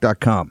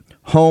HomeTitleLock.com.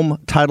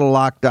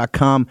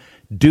 HomeTitleLock.com.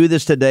 Do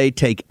this today.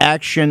 Take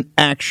action,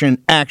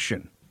 action,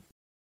 action.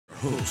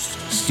 Host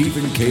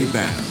Stephen K.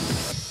 Bannon. 1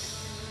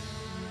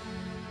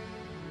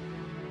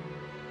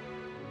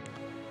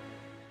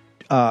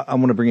 I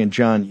want to bring in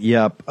John.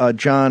 Yep.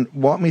 John,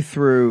 walk me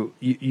through.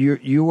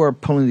 You are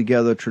pulling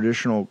together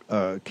traditional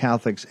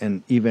Catholics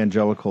and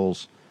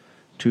evangelicals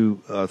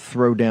to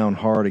throw down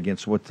hard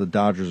against what the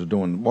Dodgers are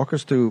doing. Walk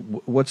us through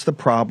what's the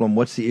problem,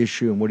 what's the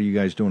issue, and what are you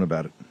guys doing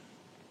about it?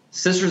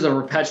 Sisters of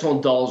Perpetual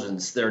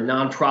Indulgence. They're a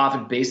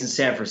nonprofit based in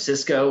San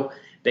Francisco.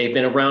 They've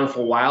been around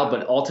for a while,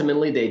 but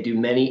ultimately they do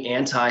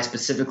many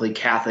specifically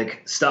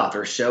Catholic stuff.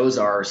 Their shows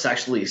are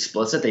sexually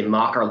explicit. They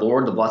mock our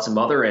Lord, the Blessed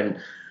Mother, and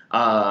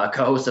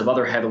co-host of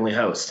other heavenly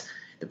hosts.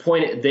 The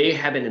point, they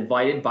have been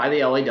invited by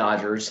the LA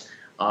Dodgers.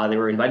 They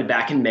were invited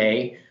back in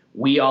May.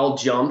 We all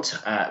jumped.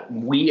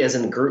 We as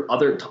in group,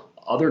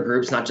 other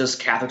groups, not just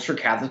Catholics for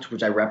Catholics,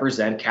 which I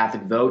represent,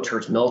 Catholic Vote,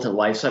 Church Militant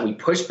Lifestyle. We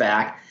pushed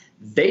back.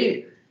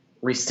 They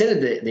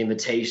rescinded the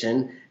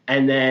invitation,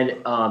 and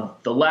then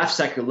the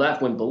secular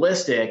left went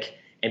ballistic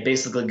and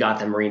basically got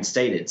them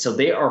reinstated. So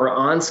they are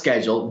on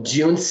schedule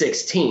June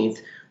 16th,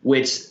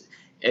 which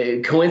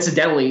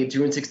coincidentally,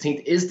 June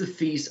 16th is the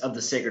Feast of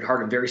the Sacred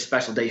Heart, a very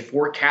special day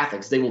for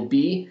Catholics. They will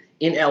be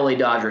in LA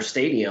Dodger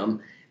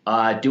Stadium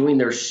doing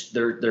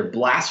their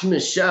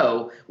blasphemous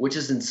show, which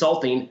is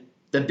insulting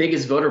the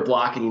biggest voter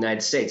bloc in the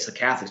United States. The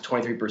Catholics,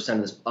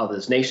 23% of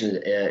this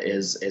nation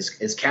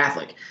is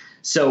Catholic.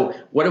 So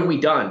what have we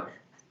done?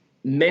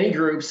 Many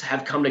groups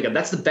have come together.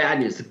 That's the bad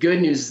news. The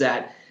good news is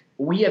that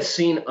we have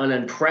seen an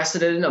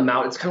unprecedented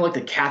amount. It's kind of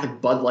like the Catholic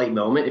Bud Light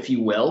moment, if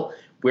you will,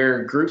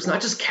 where groups,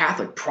 not just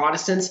Catholic,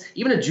 Protestants,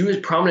 even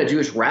a prominent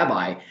Jewish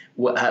rabbi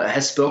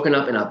has spoken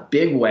up in a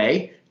big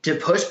way to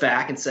push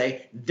back and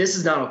say, this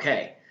is not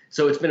okay.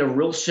 So it's been a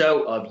real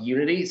show of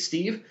unity,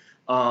 Steve.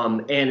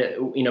 And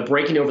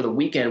breaking over the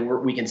weekend,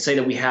 we can say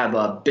that we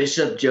have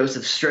Bishop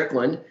Joseph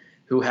Strickland,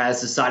 who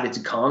has decided to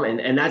come,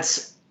 and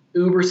that's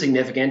uber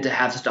significant to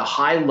have such a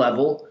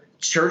high-level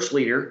church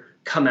leader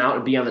come out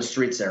and be on the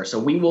streets there. So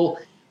we're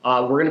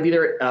going to be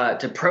there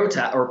to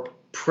protest or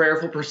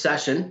prayerful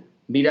procession,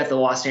 meet at the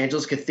Los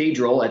Angeles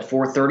Cathedral at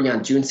 4:30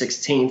 on June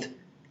 16th,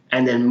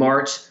 and then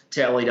march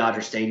to LA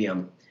Dodger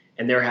Stadium.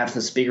 And there have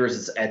some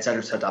speakers, et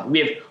cetera, et cetera. We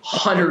have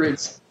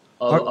hundreds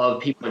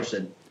of people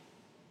interested.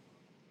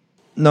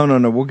 No.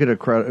 We'll get a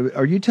crowd.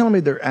 Are you telling me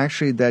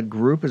that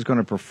group is going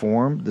to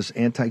perform this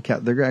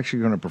anti-Catholic? They're actually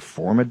going to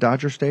perform at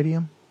Dodger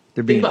Stadium?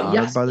 They're being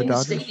honored by the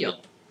Dodgers? In the stadium,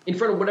 in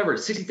front of whatever,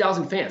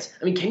 60,000 fans.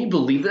 I mean, can you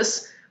believe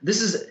this?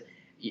 This is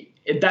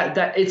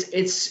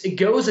it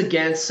goes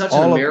against such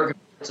an American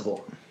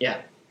principle. Yeah.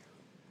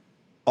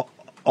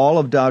 All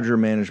of Dodger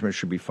management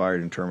should be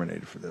fired and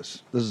terminated for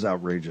this. This is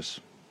outrageous.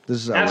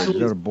 This is outrageous. Absolutely.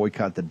 They're going to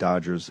boycott the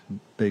Dodgers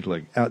big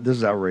league. This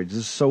is outrageous.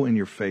 This is so in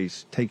your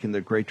face, taking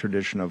the great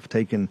tradition of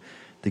taking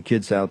the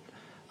kids out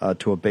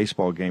to a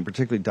baseball game,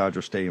 particularly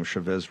Dodger Stadium,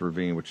 Chavez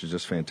Ravine, which is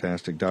just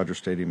fantastic. Dodger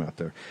Stadium out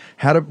there.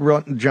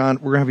 John,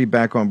 we're going to have you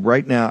back on.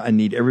 Right now, I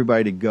need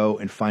everybody to go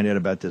and find out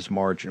about this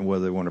march and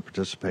whether they want to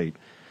participate.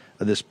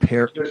 This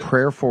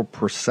prayerful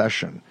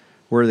procession.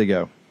 Where do they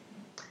go?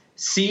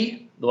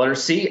 The letter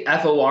C,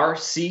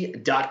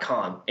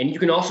 FORC.com. And you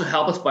can also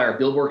help us by our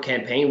billboard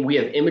campaign. We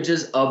have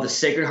images of the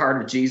Sacred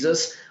Heart of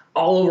Jesus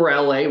all over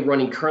LA,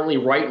 running currently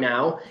right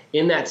now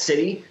in that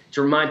city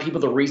to remind people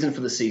the reason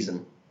for the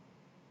season.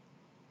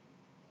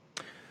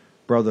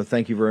 Brother,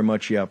 thank you very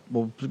much. Yeah,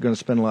 we're going to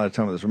spend a lot of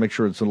time with this. We'll make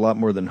sure it's a lot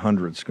more than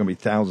hundreds. It's going to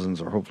be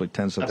thousands or hopefully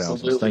tens of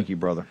thousands. Thank you,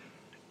 brother.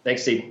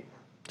 Thanks, Steve.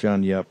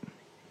 John, yep.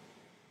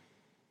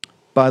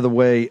 By the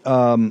way,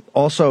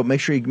 also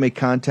make sure you make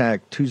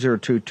contact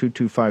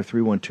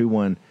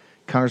 202-225-3121.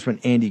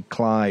 Congressman Andy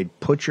Clyde,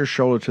 put your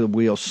shoulder to the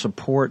wheel.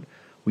 Support.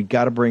 We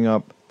got to bring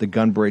up the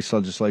gun brace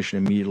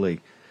legislation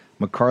immediately.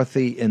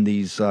 McCarthy and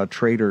these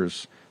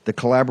traitors, the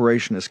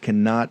collaborationists,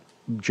 cannot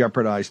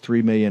jeopardize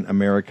 3 million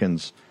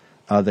Americans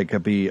that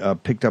could be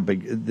picked up the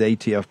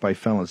ATF by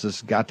felons.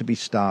 This has got to be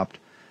stopped.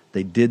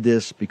 They did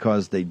this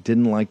because they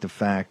didn't like the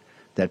fact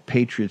that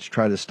patriots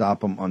tried to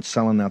stop them on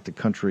selling out the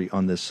country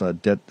on this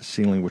debt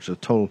ceiling, which is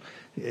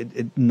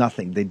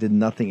nothing. They did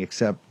nothing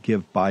except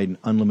give Biden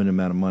unlimited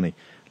amount of money.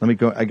 Let me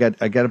go. I got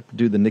to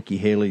do the Nikki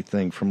Haley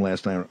thing from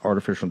last night on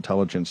artificial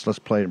intelligence. Let's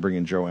play it and bring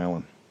in Joe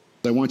Allen.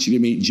 I want you to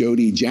meet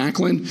Jody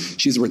Jacklin.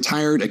 She's a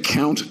retired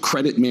account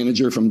credit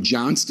manager from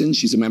Johnston.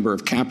 She's a member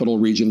of Capital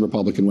Region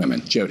Republican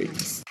Women. Jody.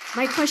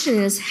 My question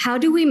is, how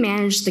do we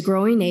manage the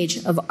growing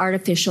age of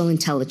artificial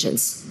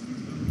intelligence?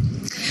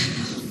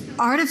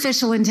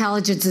 Artificial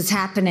intelligence is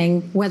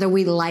happening whether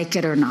we like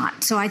it or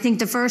not. So I think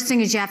the first thing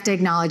is you have to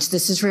acknowledge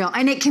this is real,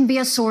 and it can be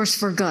a source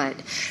for good,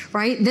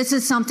 right? This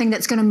is something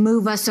that's going to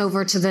move us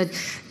over to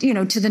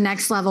the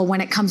next level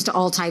when it comes to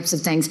all types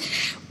of things.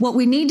 What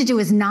we need to do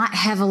is not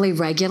heavily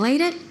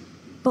regulate it,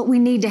 but we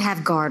need to have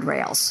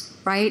guardrails,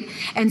 right?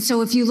 And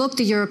so if you look,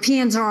 the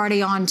Europeans are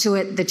already onto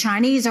it, the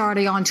Chinese are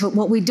already onto it.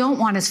 What we don't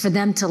want is for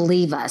them to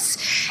leave us.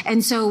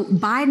 And so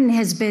Biden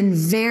has been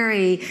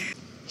very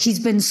He's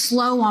been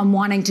slow on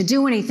wanting to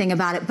do anything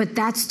about it, but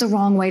that's the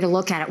wrong way to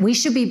look at it. We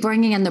should be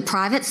bringing in the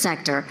private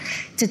sector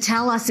to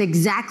tell us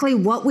exactly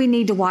what we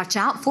need to watch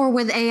out for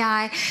with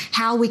AI,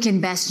 how we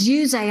can best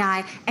use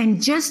AI, and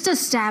just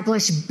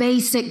establish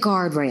basic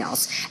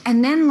guardrails.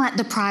 And then let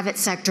the private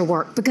sector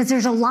work, because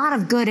there's a lot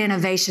of good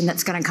innovation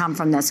that's going to come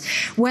from this,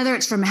 whether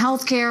it's from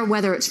healthcare,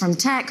 whether it's from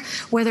tech,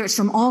 whether it's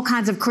from all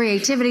kinds of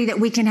creativity that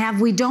we can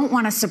have. We don't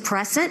want to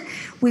suppress it.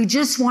 We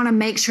just want to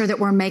make sure that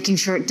we're making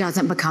sure it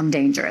doesn't become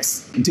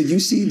dangerous. Did you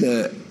see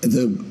the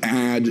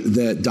ad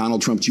that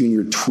Donald Trump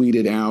Jr.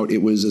 tweeted out?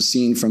 It was a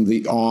scene from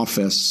The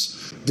Office.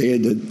 They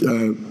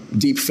had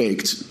deep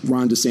faked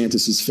Ron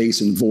DeSantis' face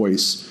and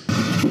voice.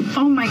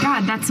 Oh my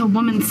God, that's a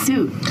woman's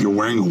suit. You're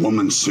wearing a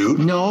woman's suit?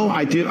 No,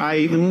 I do.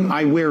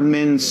 I wear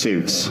men's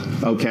suits.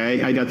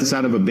 Okay, I got this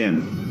out of a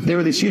bin. There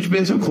were these huge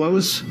bins of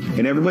clothes,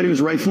 and everybody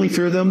was rifling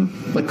through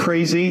them like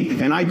crazy,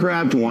 and I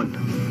grabbed one.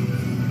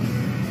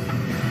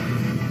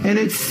 And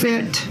it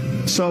fit.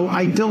 So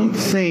I don't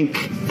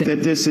think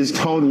that this is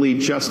totally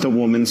just a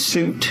woman's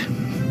suit.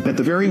 At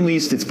the very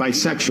least, it's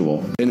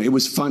bisexual. And it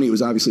was funny. It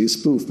was obviously a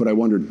spoof, but I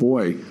wondered,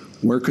 boy,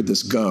 where could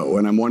this go?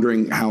 And I'm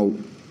wondering how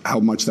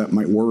much that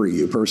might worry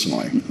you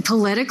personally.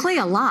 Politically,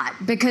 a lot.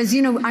 Because,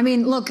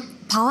 look,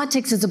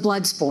 politics is a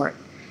blood sport.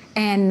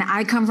 And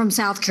I come from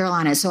South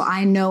Carolina, so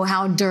I know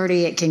how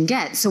dirty it can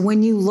get. So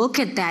when you look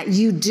at that,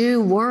 you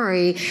do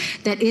worry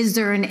that is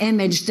there an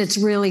image that's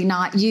really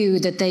not you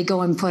that they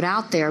go and put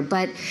out there.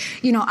 But,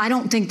 I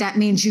don't think that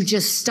means you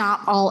just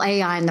stop all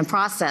AI in the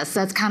process.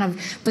 That's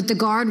but the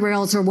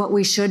guardrails are what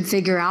we should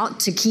figure out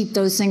to keep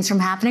those things from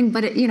happening.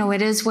 But,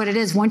 it is what it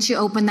is. Once you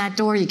open that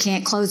door, you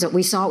can't close it.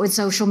 We saw it with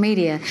social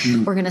media.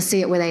 We're going to see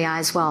it with AI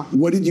as well.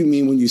 What did you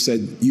mean when you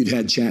said you'd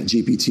had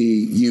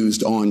ChatGPT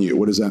used on you?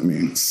 What does that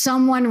mean?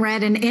 Someone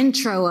read an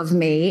intro of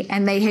me,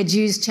 and they had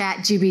used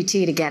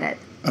ChatGPT to get it.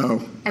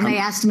 Oh. And they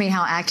asked me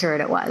how accurate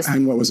it was.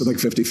 And what was it, like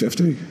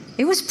 50-50?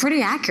 It was pretty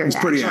accurate, It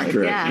was pretty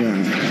actually.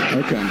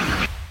 accurate,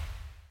 yeah.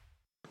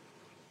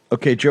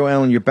 Okay, Joe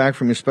Allen, you're back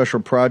from your special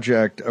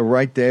project.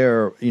 Right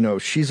there,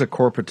 she's a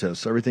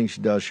corporatist. Everything she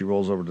does, she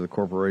rolls over to the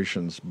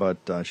corporations, but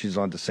she's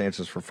on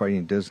DeSantis for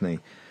fighting Disney.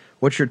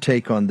 What's your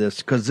take on this?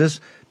 Because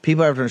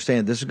people have to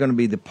understand, this is going to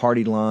be the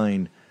party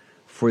line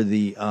for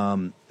the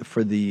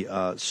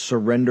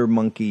surrender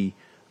monkey,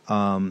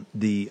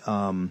 the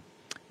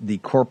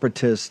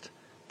corporatist,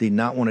 the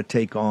not want to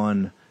take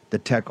on the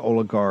tech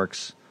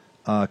oligarchs,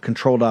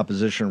 controlled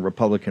opposition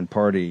Republican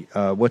Party.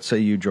 What say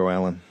you, Joe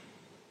Allen?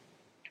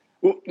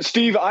 Well,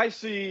 Steve, I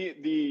see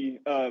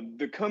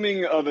the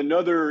coming of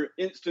another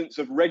instance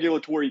of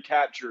regulatory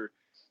capture.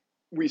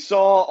 We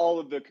saw all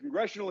of the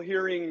congressional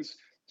hearings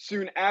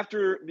soon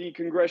after the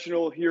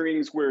congressional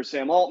hearings where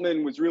Sam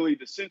Altman was really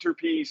the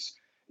centerpiece.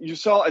 You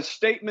saw a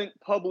statement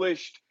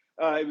published.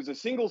 It was a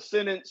single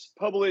sentence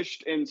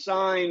published and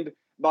signed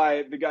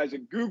by the guys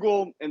at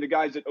Google and the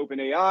guys at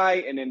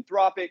OpenAI and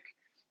Anthropic.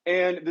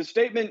 And the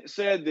statement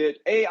said that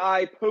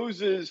AI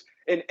poses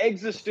an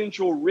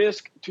existential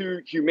risk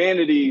to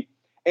humanity.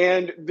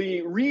 And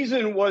the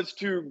reason was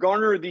to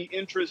garner the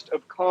interest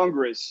of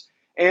Congress.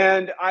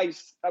 And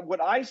what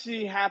I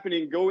see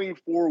happening going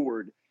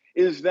forward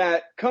is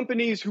that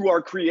companies who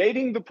are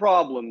creating the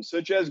problems,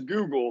 such as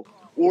Google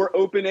or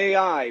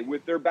OpenAI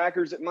with their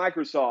backers at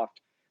Microsoft,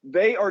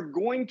 they are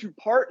going to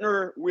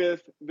partner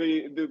with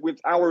with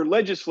our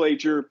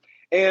legislature.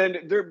 And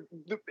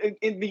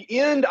in the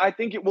end, I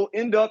think it will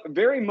end up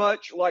very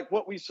much like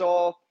what we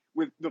saw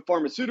with the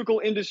pharmaceutical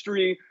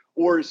industry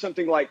or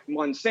something like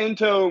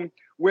Monsanto,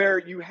 where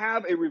you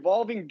have a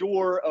revolving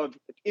door of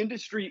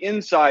industry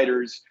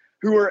insiders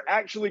who are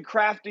actually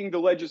crafting the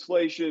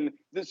legislation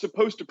that's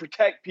supposed to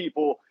protect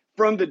people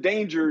from the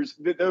dangers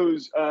that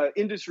those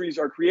industries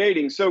are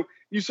creating. So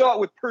you saw it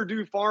with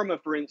Purdue Pharma,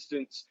 for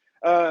instance.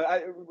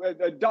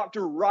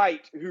 Dr.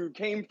 Wright, who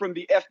came from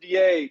the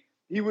FDA,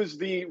 he was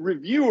the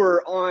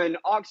reviewer on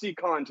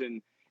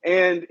OxyContin,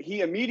 and he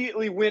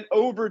immediately went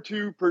over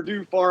to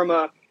Purdue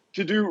Pharma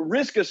to do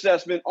risk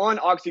assessment on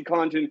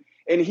OxyContin.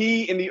 And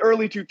he, in the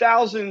early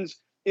 2000s,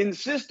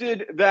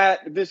 insisted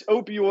that this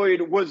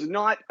opioid was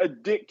not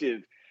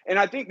addictive. And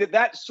I think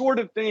that sort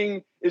of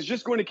thing is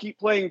just going to keep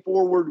playing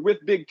forward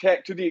with big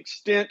tech to the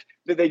extent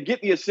that they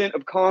get the assent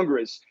of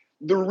Congress.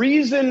 The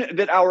reason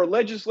that our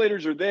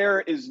legislators are there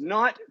is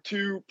not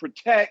to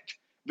protect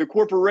the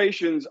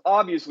corporations.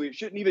 Obviously, it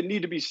shouldn't even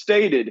need to be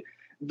stated.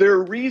 Their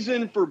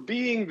reason for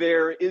being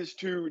there is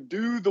to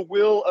do the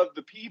will of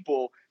the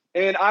people.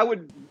 And I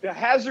would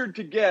hazard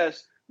to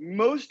guess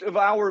most of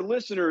our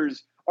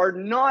listeners are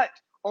not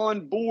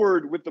on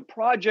board with the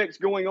projects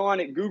going on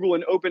at Google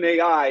and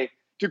OpenAI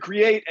to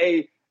create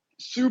a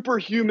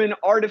superhuman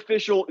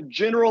artificial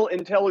general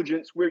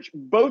intelligence, which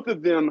both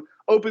of them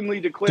openly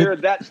declare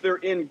that's their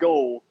end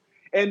goal.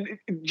 And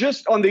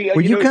just on the,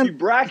 if you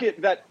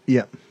bracket that,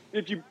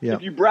 if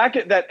you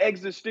bracket that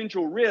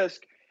existential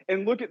risk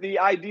and look at the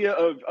idea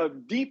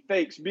of deep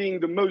fakes being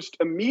the most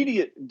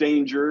immediate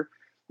danger,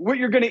 what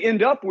you're going to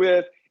end up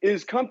with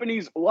is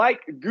companies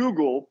like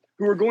Google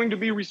who are going to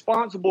be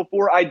responsible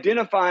for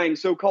identifying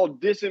so-called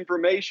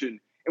disinformation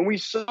And we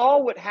saw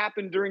what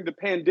happened during the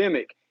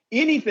pandemic.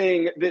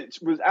 Anything that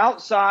was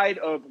outside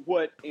of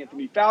what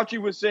Anthony Fauci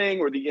was saying,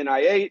 or the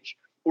NIH,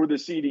 or the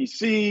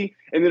CDC,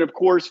 and then, of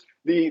course,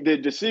 the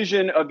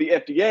decision of the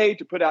FDA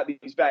to put out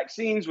these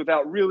vaccines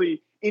without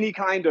really any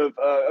kind of,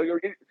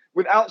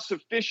 without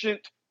sufficient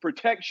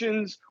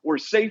protections or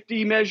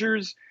safety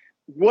measures.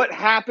 What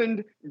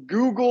happened?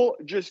 Google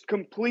just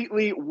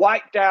completely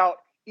wiped out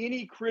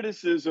any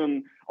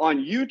criticism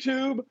on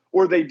YouTube,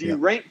 or they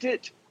deranked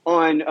it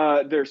on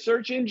their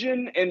search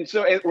engine,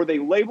 or they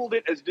labeled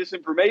it as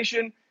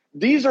disinformation.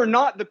 These are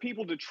not the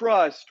people to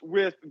trust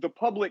with the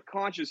public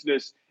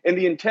consciousness and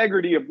the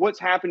integrity of what's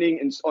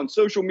happening on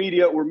social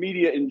media or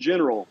media in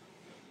general.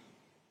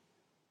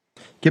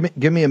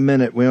 Give me a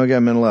minute. We only got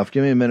a minute left.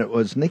 Give me a minute.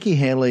 Was Nikki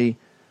Haley,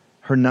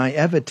 her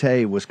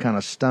naivete was kind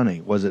of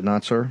stunning, was it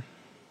not, sir?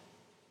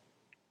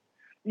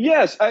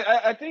 Yes,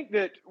 I think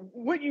that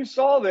what you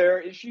saw there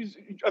is she's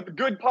a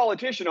good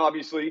politician,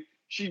 obviously.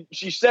 She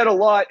said a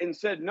lot and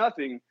said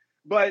nothing.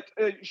 But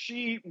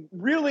she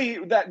really,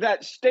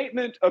 that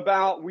statement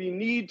about we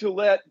need to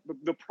let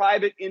the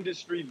private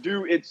industry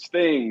do its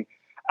thing,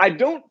 I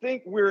don't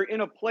think we're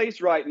in a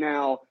place right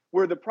now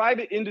where the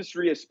private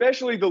industry,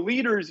 especially the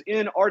leaders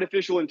in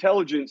artificial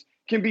intelligence,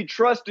 can be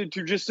trusted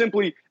to just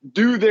simply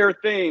do their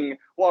thing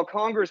while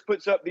Congress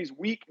puts up these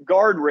weak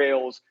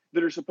guardrails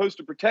that are supposed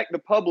to protect the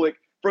public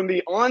from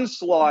the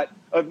onslaught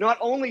of not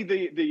only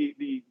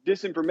the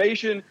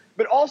disinformation,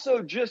 but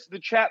also just the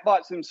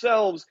chatbots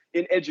themselves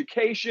in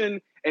education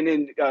and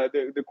in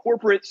the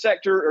corporate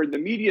sector or the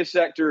media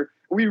sector.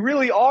 We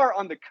really are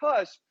on the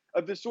cusp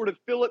of this sort of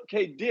Philip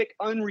K. Dick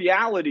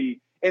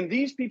unreality, and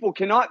these people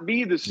cannot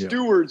be the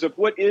stewards of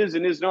what is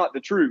and is not the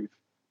truth.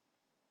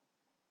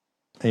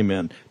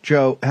 Amen.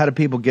 Joe, how do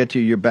people get to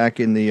you? You're back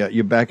in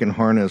you're back in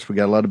harness. We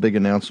got a lot of big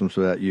announcements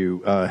about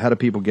you. How do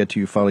people get to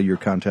you, follow your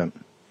content?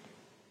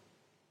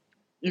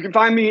 You can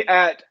find me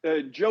at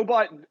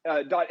joebot.xyz.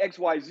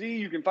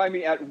 You can find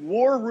me at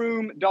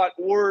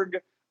warroom.org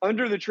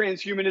under the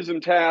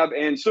transhumanism tab,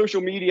 and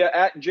social media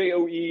at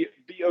JOEBOTXYZ.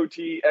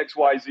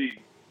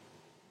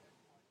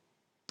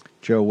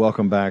 Joe,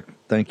 welcome back.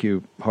 Thank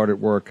you. Hard at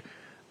work.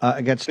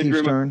 I got Steve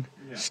Stern.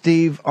 Yeah.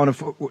 Steve,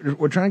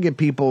 we're trying to get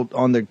people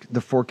on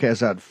the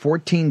forecast out.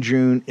 14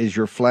 June is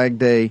your Flag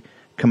Day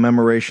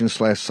commemoration /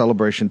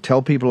 celebration.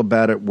 Tell people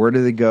about it. Where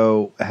do they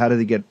go? How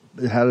do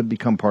they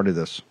become part of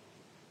this?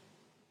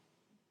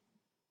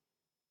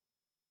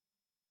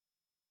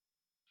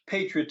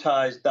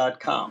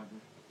 Patriotize.com.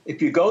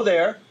 If you go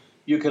there,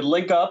 you can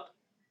link up,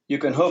 you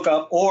can hook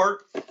up,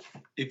 or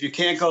if you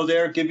can't go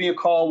there, give me a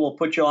call. We'll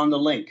put you on the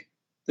link.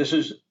 This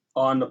is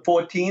on the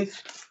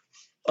 14th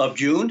of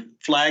June,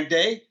 Flag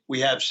Day. We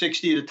have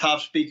 60 of the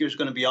top speakers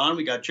going to be on.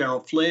 We got General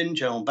Flynn,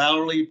 General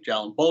Bowerly,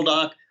 General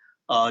Bolduc,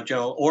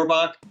 General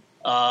Orbach.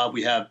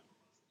 We have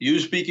you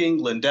speaking,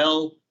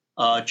 Lindell,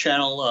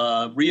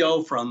 Channel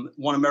Rio from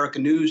One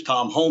American News,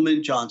 Tom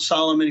Holman, John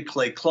Solomon,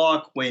 Clay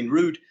Clark, Wayne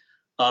Root,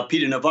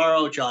 Peter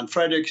Navarro, John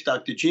Fredericks,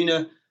 Dr.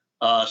 Gina,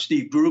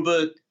 Steve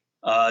Gruber,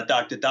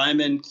 Dr.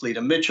 Diamond,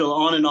 Cleta Mitchell,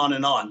 on and on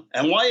and on.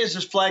 And why is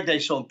this Flag Day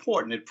so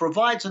important? It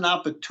provides an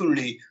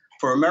opportunity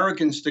for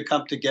Americans to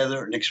come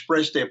together and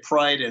express their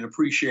pride and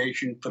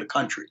appreciation for the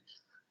country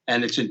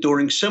and its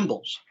enduring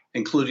symbols,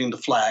 including the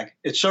flag.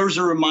 It serves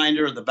a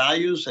reminder of the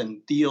values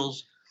and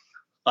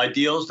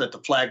ideals that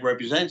the flag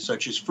represents,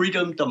 such as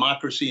freedom,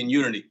 democracy, and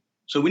unity.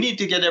 So we need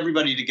to get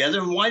everybody together.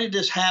 And why did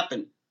this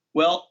happen?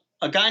 Well,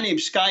 a guy named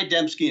Sky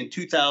Dembski in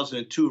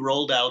 2002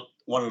 rolled out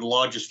one of the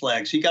largest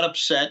flags. He got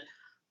upset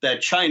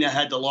that China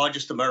had the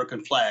largest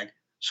American flag.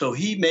 So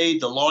he made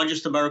the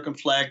largest American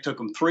flag, took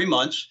him 3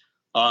 months.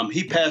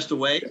 He passed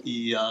away.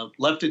 He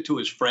left it to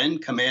his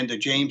friend, Commander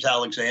James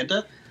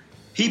Alexander.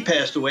 He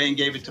passed away and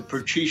gave it to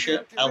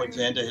Patricia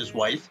Alexander, his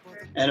wife.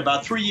 And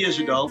about 3 years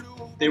ago,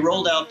 they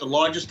rolled out the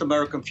largest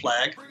American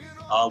flag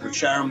with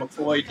Sharon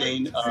McCoy,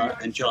 Dane,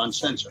 and John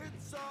Sensor.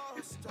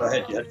 Go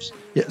ahead, yes.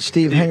 Yeah,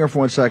 Steve, hang on for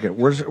 1 second.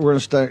 We're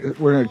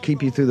going to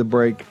keep you through the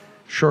break.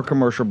 Short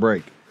commercial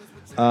break.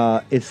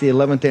 It's the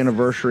 11th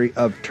anniversary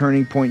of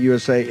Turning Point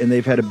USA, and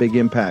they've had a big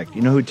impact.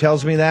 You know who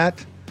tells me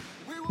that?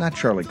 Not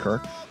Charlie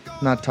Kirk,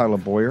 not Tyler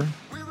Boyer,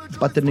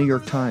 but the New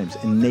York Times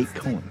and Nate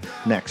Cohen.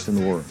 Next in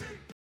the War.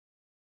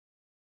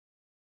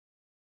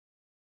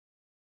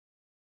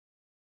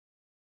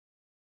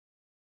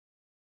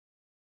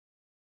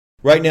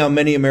 Right now,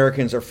 many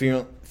Americans are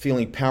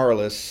feeling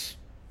powerless.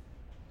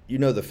 You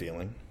know the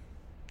feeling.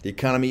 The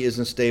economy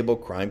isn't stable,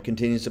 crime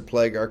continues to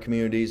plague our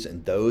communities,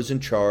 and those in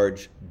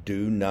charge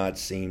do not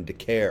seem to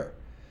care.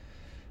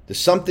 There's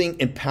something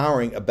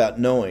empowering about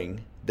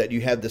knowing that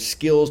you have the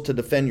skills to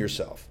defend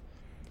yourself.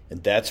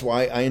 And that's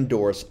why I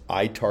endorse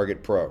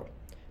iTarget Pro.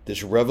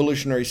 This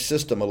revolutionary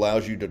system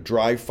allows you to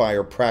dry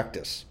fire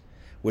practice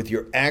with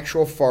your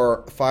actual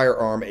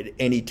firearm at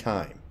any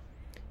time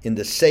in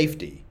the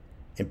safety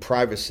and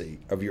privacy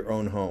of your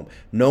own home.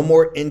 No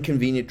more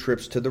inconvenient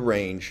trips to the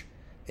range,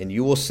 and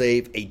you will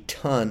save a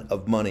ton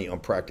of money on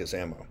practice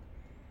ammo.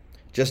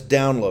 Just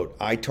download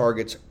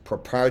iTarget's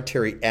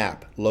proprietary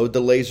app, load the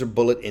laser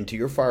bullet into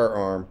your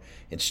firearm,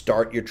 and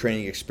start your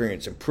training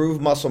experience.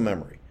 Improve muscle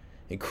memory,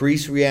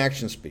 increase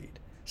reaction speed,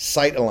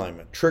 sight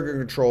alignment, trigger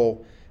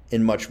control,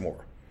 and much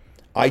more.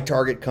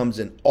 iTarget comes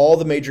in all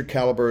the major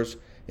calibers,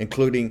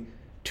 including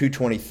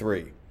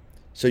 .223,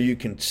 so you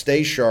can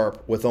stay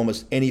sharp with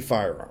almost any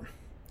firearm.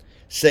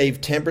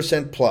 Save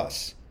 10%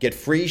 plus. Get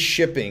free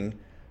shipping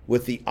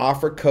with the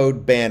offer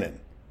code Bannon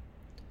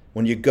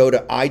when you go to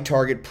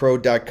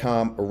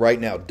itargetpro.com right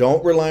now.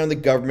 Don't rely on the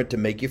government to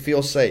make you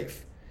feel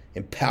safe.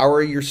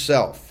 Empower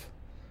yourself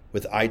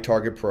with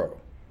iTarget Pro.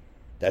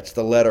 That's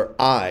the letter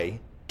I,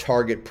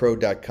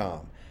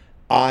 targetpro.com.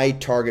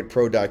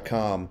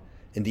 itargetpro.com,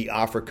 and the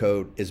offer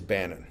code is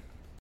Bannon.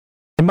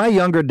 In my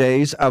younger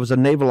days, I was a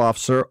naval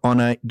officer on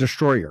a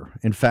destroyer.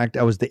 In fact,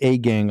 I was the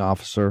A-gang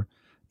officer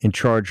in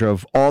charge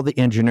of all the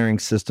engineering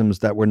systems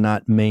that were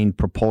not main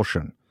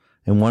propulsion.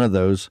 And one of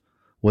those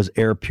was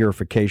air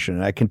purification.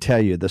 And I can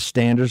tell you, the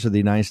standards of the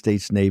United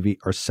States Navy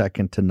are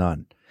second to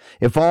none.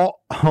 If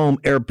all home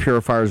air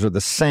purifiers are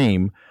the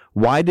same,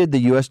 why did the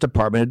U.S.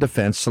 Department of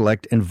Defense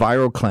select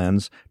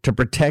EnviroCleanse to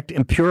protect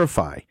and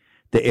purify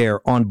the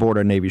air on board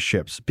our Navy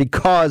ships?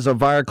 Because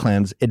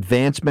EnviroCleanse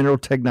advanced mineral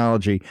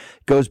technology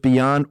goes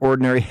beyond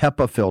ordinary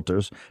HEPA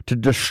filters to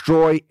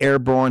destroy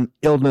airborne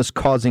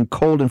illness-causing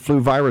cold and flu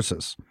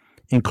viruses,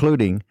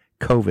 including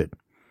COVID.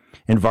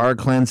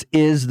 EnviroCleanse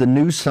is the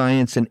new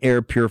science in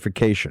air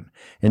purification,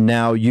 and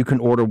now you can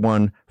order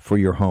one for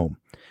your home.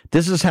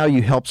 This is how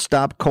you help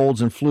stop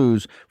colds and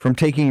flus from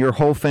taking your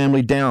whole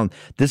family down.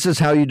 This is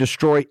how you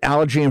destroy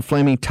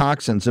allergy-inflaming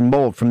toxins and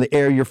mold from the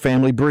air your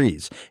family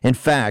breathes. In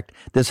fact,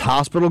 this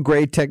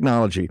hospital-grade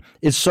technology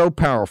is so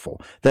powerful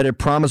that it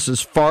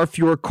promises far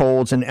fewer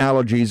colds and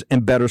allergies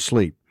and better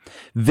sleep.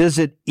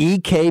 Visit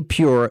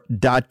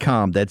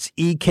ekpure.com. That's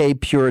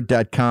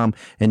ekpure.com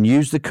and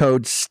use the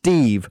code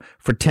STEVE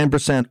for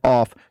 10%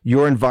 off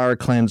your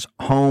EnviroCleanse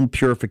home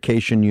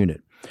purification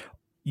unit.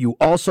 You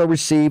also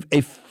receive a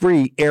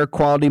free air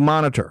quality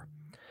monitor,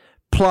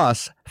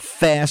 plus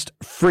fast,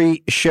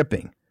 free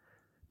shipping.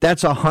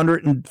 That's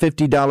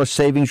 $150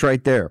 savings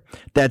right there.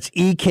 That's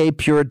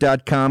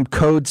ekpure.com,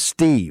 code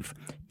STEVE.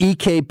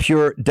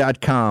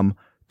 ekpure.com,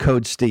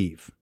 code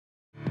STEVE.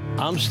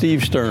 I'm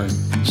Steve Stern,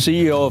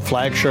 CEO of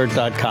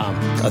Flagshirt.com,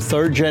 a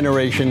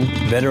third-generation,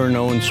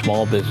 veteran-owned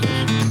small business.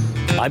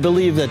 I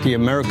believe that the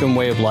American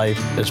way of life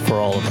is for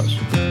all of us.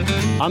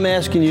 I'm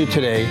asking you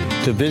today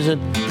to visit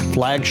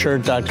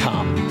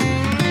Flagshirt.com.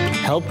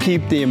 Help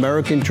keep the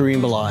American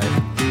dream alive.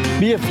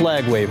 Be a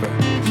flag waver.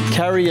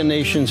 Carry a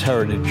nation's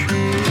heritage.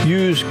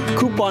 Use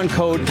coupon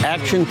code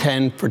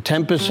ACTION10 for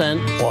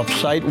 10% off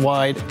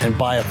site-wide and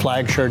buy a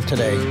flag shirt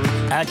today.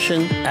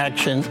 Action,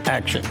 action,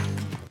 action.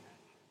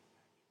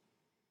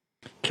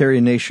 Carry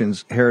a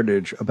nation's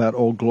heritage, about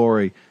Old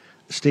Glory.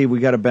 Steve, we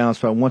got to bounce,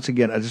 but once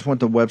again, I just want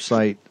the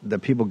website that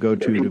people go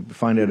to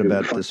find out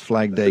about this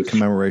Flag Day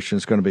commemoration.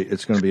 It's going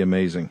to be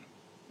amazing.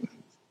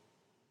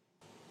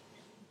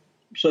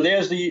 So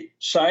there's the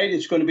site.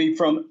 It's going to be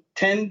from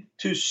 10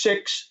 to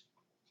 6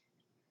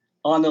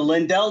 on the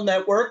Lindell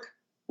Network.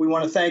 We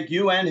want to thank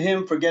you and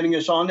him for getting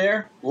us on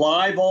there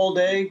live all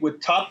day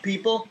with top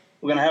people.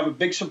 We're going to have a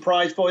big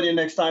surprise for you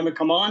next time we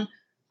come on.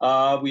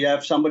 We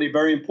have somebody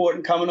very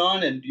important coming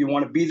on, and you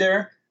want to be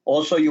there.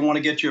 Also, you want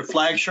to get your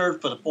flag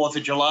shirt for the 4th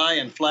of July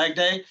and Flag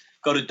Day,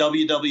 go to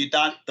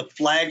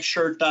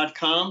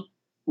www.theflagshirt.com.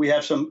 We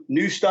have some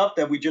new stuff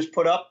that we just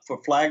put up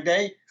for Flag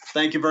Day.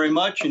 Thank you very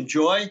much.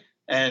 Enjoy,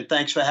 and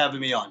thanks for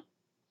having me on.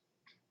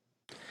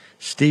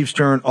 Steve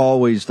Stern,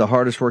 always the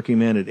hardest working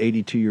man at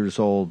 82 years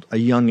old, a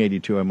young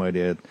 82, I might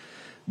add.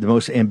 The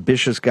most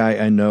ambitious guy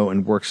I know,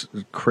 and works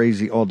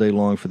crazy all day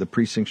long for the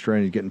precinct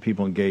strategy, getting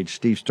people engaged.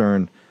 Steve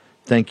Stern,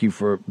 thank you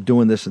for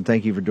doing this, and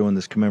thank you for doing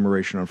this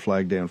commemoration on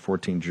Flag Day on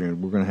 14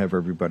 June. We're going to have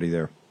everybody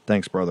there.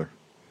 Thanks, brother.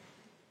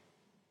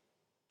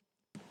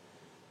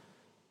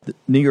 The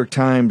New York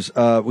Times,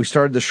 we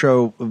started the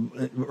show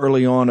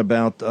early on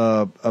about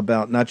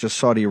not just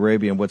Saudi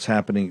Arabia and what's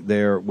happening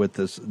there with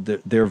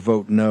their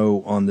vote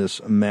no on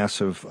this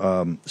massive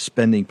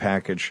spending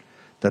package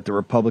that the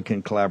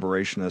Republican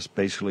collaborationists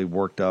basically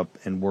worked up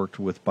and worked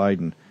with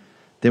Biden.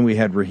 Then we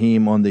had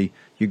Raheem on the.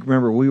 You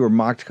remember we were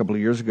mocked a couple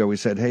of years ago. We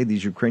said, "Hey,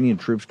 these Ukrainian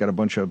troops got a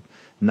bunch of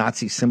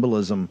Nazi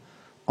symbolism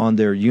on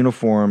their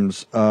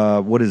uniforms.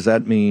 What does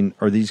that mean?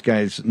 Are these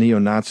guys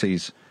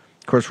neo-Nazis?"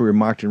 Of course, we were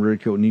mocked and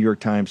ridiculed. New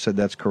York Times said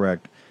that's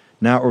correct.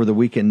 Now, over the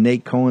weekend,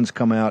 Nate Cohen's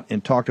come out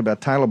and talked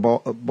about Tyler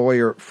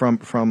Boyer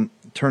from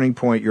Turning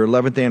Point, your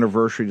 11th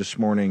anniversary this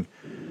morning.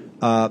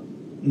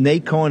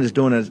 Nate Cohen is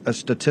doing a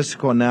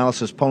statistical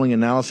analysis, polling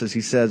analysis. He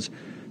says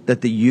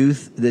that the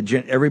youth,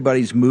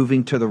 everybody's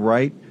moving to the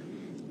right.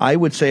 I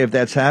would say if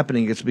that's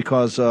happening, it's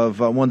because of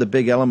one of the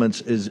big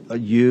elements is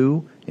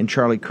you and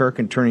Charlie Kirk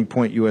and Turning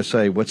Point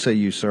USA. What say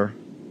you, sir?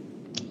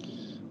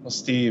 Well,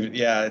 Steve,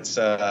 yeah, it's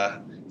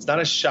not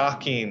a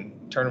shocking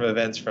turn of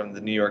events from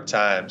the New York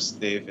Times.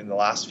 They've, in the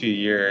last few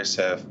years,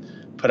 have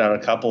put out a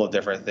couple of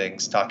different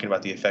things talking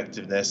about the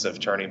effectiveness of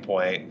Turning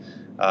Point,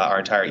 our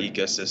entire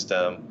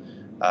ecosystem.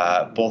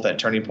 both at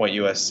Turning Point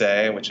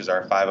USA, which is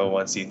our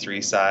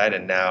 501c3 side,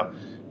 and now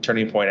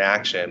Turning Point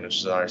Action, which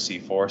is on our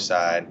C4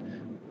 side,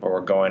 where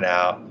we're going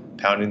out,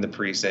 pounding the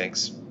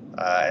precincts,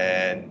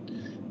 and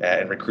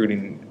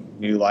recruiting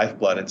new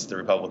lifeblood into the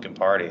Republican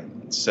Party.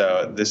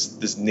 So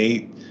this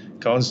Nate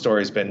Cohn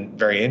story has been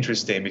very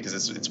interesting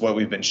because it's what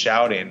we've been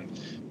shouting,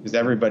 because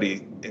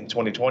everybody in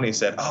 2020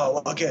 said,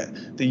 "Oh, look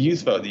at the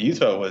youth vote." The youth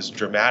vote was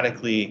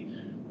dramatically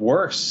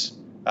worse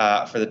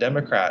for the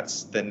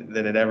Democrats than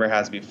it ever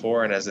has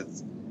before, and as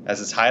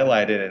it's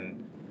highlighted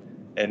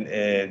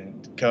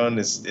and Cohn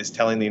is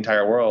telling the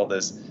entire world,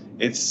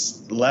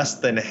 it's less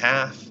than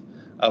half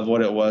of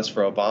what it was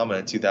for Obama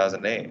in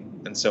 2008.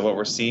 And so what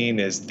we're seeing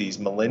is these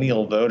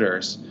millennial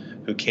voters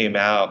who came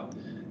out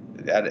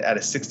at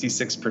a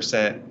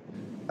 66%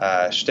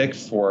 shtick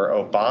for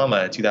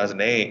Obama in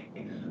 2008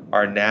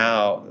 are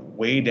now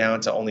way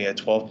down to only a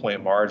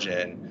 12-point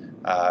margin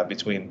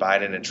between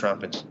Biden and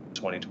Trump in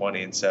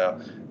 2020. And so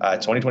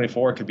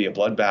 2024 could be a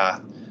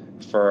bloodbath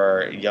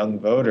for young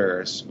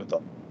voters with the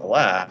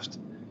left,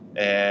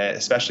 and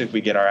especially if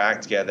we get our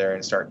act together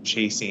and start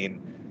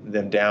chasing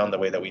them down the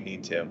way that we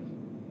need to.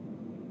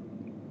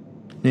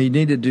 Now, you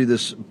need to do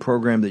this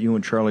program that you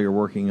and Charlie are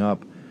working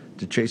up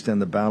to chase down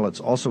the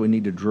ballots. Also, we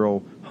need to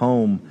drill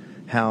home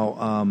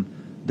how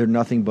they're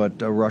nothing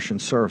but Russian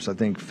serfs. I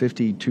think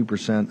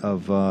 52%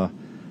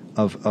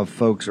 of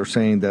folks are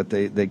saying that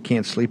they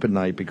can't sleep at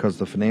night because of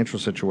the financial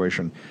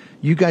situation.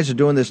 You guys are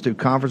doing this through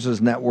conferences,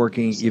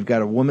 networking. You've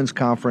got a women's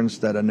conference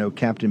that I know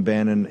Captain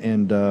Bannon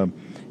and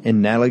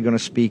Natalie are going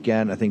to speak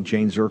at, and I think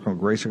Jane Zirkle and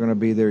Grace are going to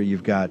be there.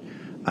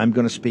 I'm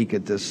going to speak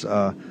at this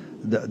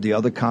the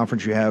other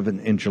conference you have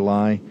in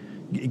July.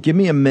 Give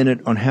me a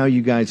minute on how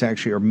you guys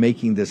actually are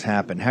making this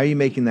happen. How are you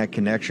making that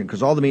connection?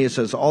 Because all the media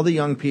says all the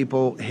young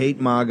people hate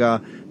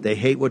MAGA. They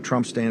hate what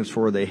Trump stands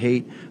for. They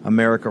hate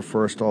America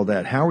first, all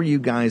that. How are you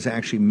guys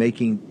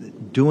actually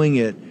doing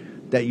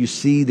it that you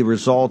see the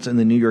results in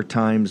the New York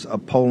Times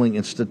of polling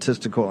and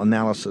statistical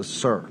analysis,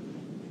 sir?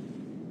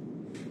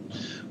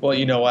 Well,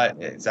 you know what?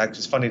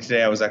 It's funny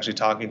today. I was actually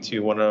talking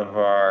to one of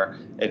our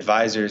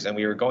advisors, and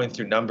we were going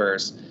through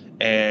numbers.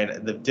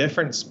 And the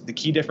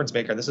key difference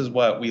maker, this is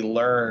what we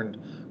learned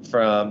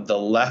from the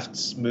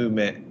left's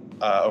movement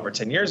over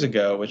 10 years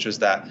ago, which was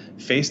that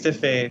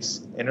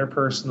face-to-face,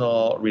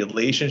 interpersonal,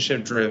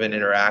 relationship-driven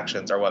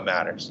interactions are what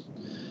matters.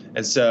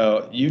 And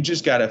so you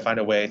just got to find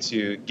a way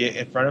to get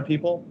in front of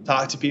people,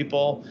 talk to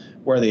people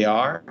where they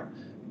are,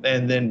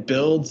 and then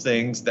build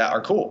things that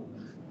are cool.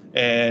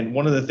 And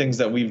one of the things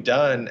that we've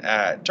done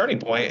at Turning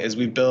Point is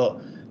we've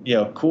built,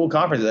 cool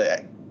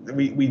conferences.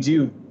 We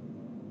do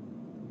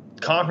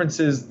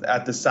conferences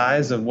at the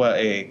size of what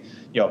a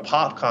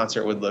pop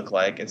concert would look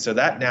like, and so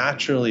that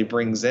naturally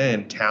brings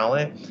in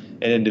talent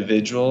and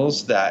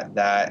individuals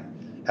that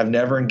have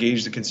never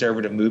engaged the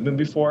conservative movement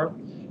before,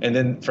 and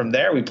then from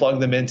there we plug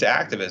them into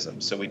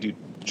activism. So we do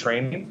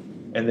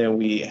training, and then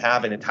we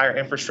have an entire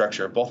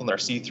infrastructure both on our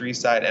C3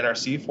 side and our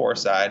C4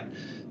 side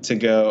to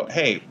go,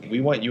 hey,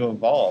 we want you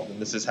involved,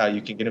 and this is how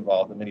you can get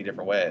involved in many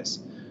different ways.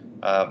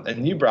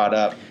 And you brought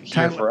up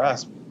here for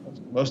us,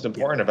 most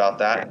important about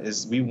that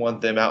is we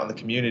want them out in the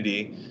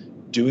community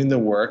doing the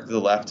work the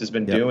left has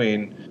been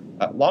doing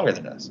longer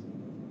than us.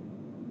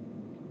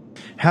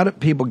 How do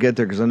people get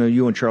there? Because I know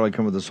you and Charlie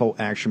come with this whole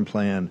action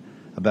plan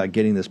about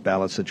getting this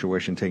ballot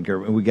situation taken care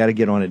of. And we got to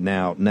get on it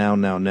now. And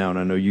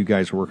I know you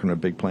guys are working on a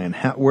big plan.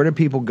 Where do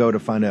people go to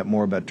find out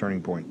more about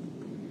Turning Point?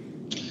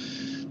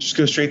 Just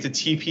go straight to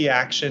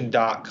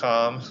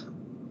tpaction.com,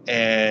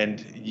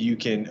 and you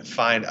can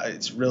find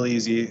it's really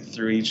easy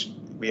through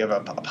we have a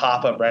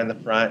pop-up right in the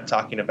front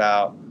talking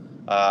about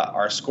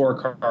our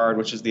scorecard,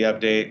 which is the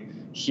update.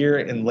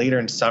 Here later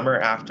in summer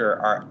after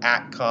our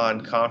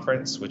ActCon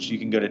conference, which you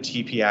can go to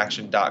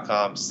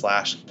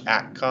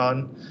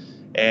tpaction.com/ActCon,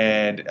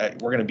 and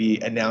we're going to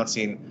be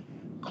announcing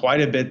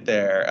quite a bit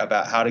there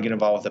about how to get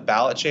involved with the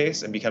ballot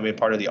chase and becoming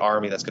part of the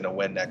army that's going to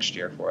win next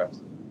year for us.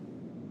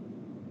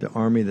 The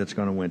army that's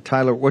going to win.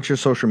 Tyler, what's your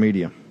social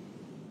media?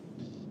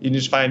 You can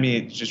just find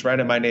me, just write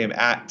in my name,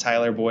 at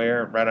Tyler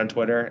Boyer, right on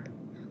Twitter.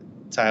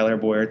 Tyler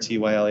Boyer,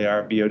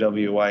 Tyler,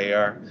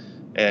 Bowyer.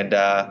 And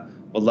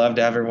would love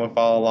to have everyone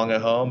follow along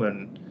at home.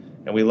 And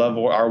we love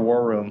our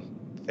War Room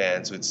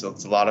fans. It's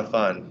a lot of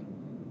fun.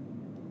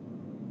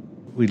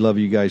 We love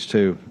you guys,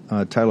 too.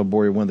 Tyler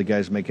Boyer, one of the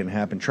guys making it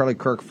happen. Charlie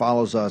Kirk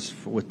follows us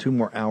with 2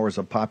 more hours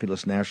of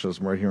populist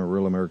nationalism right here on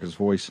Real America's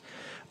Voice.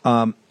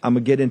 I'm going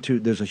to get into,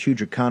 there's a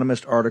huge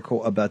Economist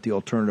article about the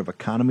alternative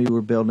economy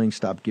we're building.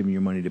 Stop giving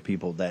your money to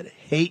people that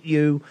hate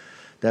you.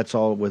 That's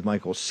all with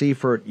Michael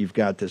Seifert. You've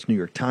got this New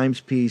York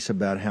Times piece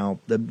about how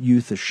the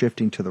youth is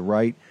shifting to the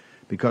right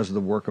because of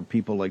the work of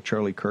people like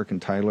Charlie Kirk and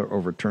Tyler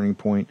over at Turning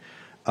Point.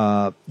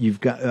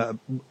 You've got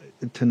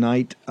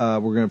tonight, we're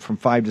going to, from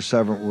 5 to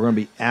 7, we're going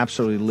to be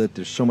absolutely lit.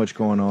 There's so much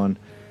going on.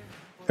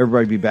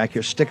 Everybody be back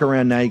here. Stick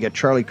around now. You got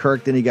Charlie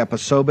Kirk, then you got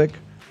Posobiec.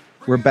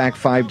 We're back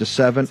 5 to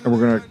 7, and we're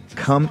going to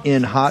come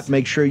in hot.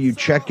 Make sure you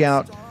check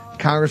out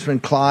Congressman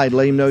Clyde.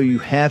 Let him know you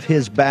have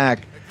his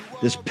back.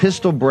 This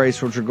pistol brace,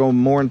 which will go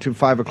more into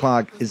 5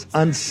 o'clock, is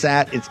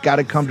unsat. It's got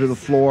to come to the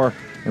floor,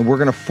 and we're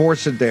going to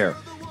force it there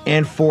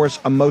and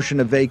force a motion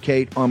to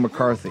vacate on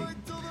McCarthy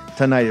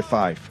tonight at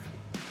 5.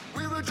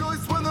 We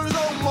rejoice when there's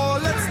no more.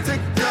 Let's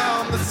take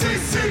down the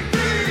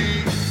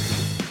CCP.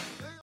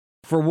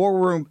 For War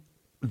Room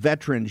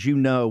veterans, you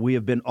know we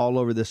have been all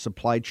over this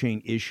supply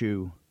chain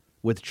issue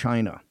with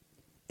China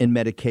and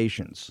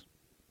medications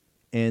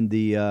and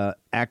the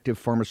active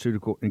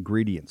pharmaceutical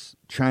ingredients.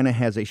 China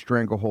has a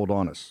stranglehold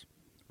on us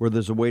where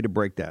there's a way to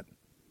break that.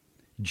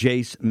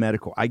 Jace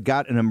Medical. I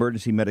got an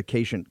emergency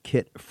medication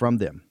kit from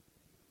them.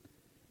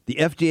 The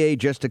FDA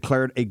just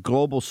declared a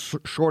global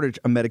shortage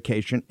of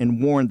medication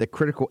and warned that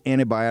critical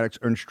antibiotics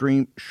are in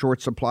extreme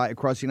short supply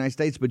across the United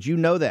States. But you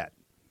know that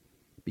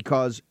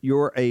because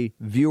you're a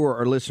viewer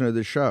or listener to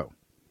the show.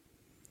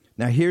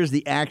 Now, here's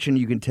the action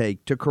you can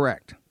take to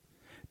correct.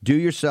 Do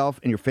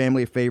yourself and your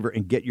family a favor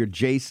and get your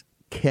Jace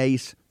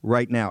case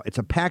right now. It's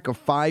a pack of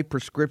 5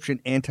 prescription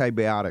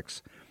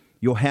antibiotics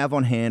you'll have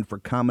on hand for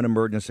common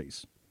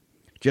emergencies.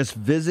 Just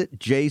visit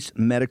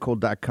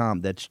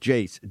jacemedical.com. That's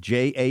Jace,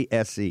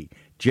 J-A-S-E,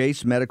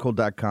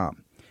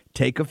 jacemedical.com.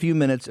 Take a few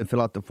minutes and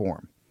fill out the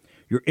form.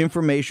 Your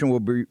information will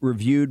be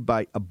reviewed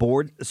by a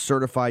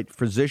board-certified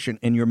physician,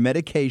 and your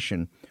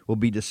medication will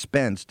be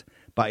dispensed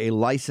by a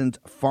licensed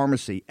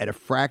pharmacy at a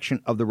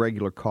fraction of the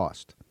regular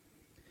cost.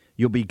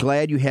 You'll be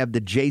glad you have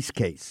the Jace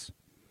case.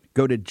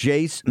 Go to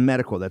Jace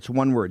Medical, that's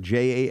one word,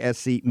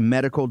 J-A-S-E,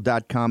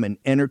 medical.com, and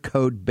enter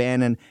code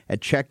Bannon at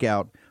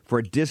checkout for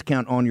a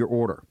discount on your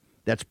order.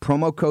 That's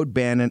promo code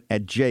Bannon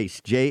at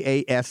Jace,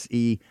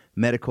 J-A-S-E,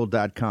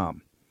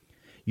 medical.com.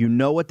 You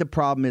know what the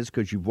problem is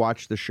because you've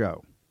watched the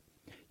show.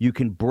 You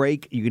can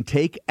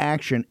take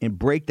action and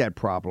break that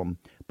problem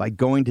by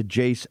going to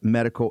Jace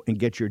Medical and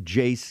get your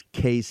Jace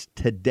case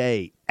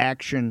today.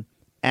 Action,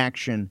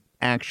 action,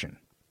 action.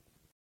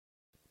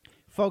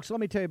 Folks, let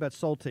me tell you about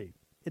Solti.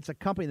 It's a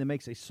company that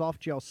makes a soft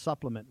gel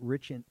supplement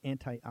rich in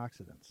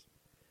antioxidants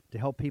to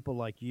help people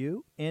like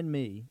you and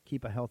me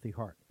keep a healthy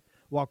heart.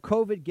 While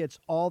COVID gets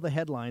all the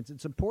headlines,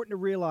 it's important to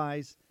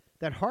realize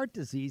that heart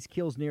disease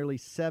kills nearly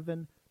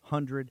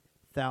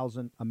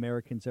 700,000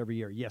 Americans every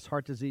year. Yes,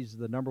 heart disease is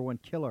the number one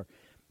killer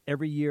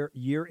every year,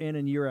 year in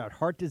and year out.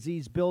 Heart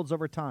disease builds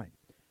over time.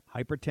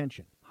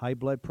 Hypertension, high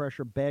blood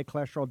pressure, bad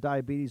cholesterol,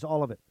 diabetes,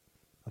 all of it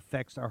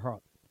affects our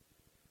heart.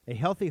 A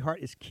healthy heart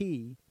is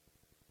key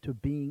to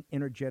being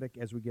energetic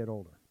as we get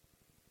older.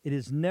 It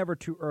is never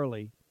too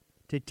early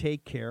to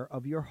take care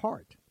of your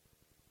heart.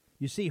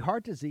 You see,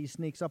 heart disease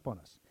sneaks up on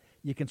us.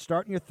 You can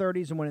start in your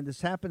 30s, and when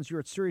this happens,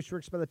 you're at serious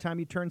risk by the time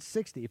you turn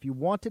 60. If you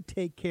want to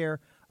take care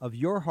of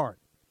your heart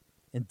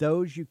and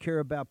those you care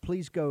about,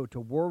 please go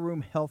to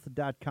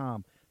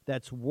warroomhealth.com.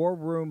 That's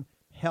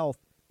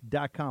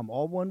warroomhealth.com.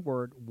 All one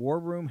word,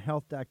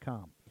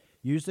 warroomhealth.com.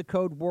 Use the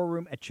code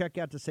WARROOM at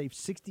checkout to save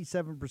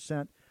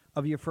 67%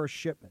 of your first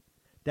shipment.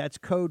 That's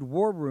code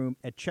WARROOM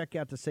at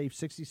checkout to save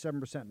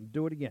 67%. And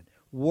do it again.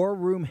 War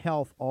Room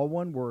Health, all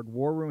one word,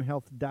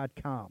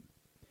 warroomhealth.com.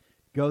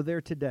 Go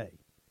there today.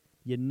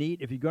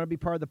 If you're going to be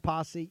part of the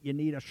posse, you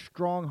need a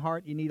strong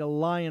heart. You need a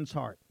lion's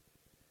heart.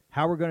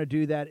 How we're going to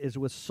do that is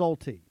with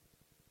Solti.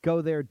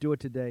 Go there, do it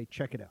today.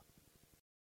 Check it out.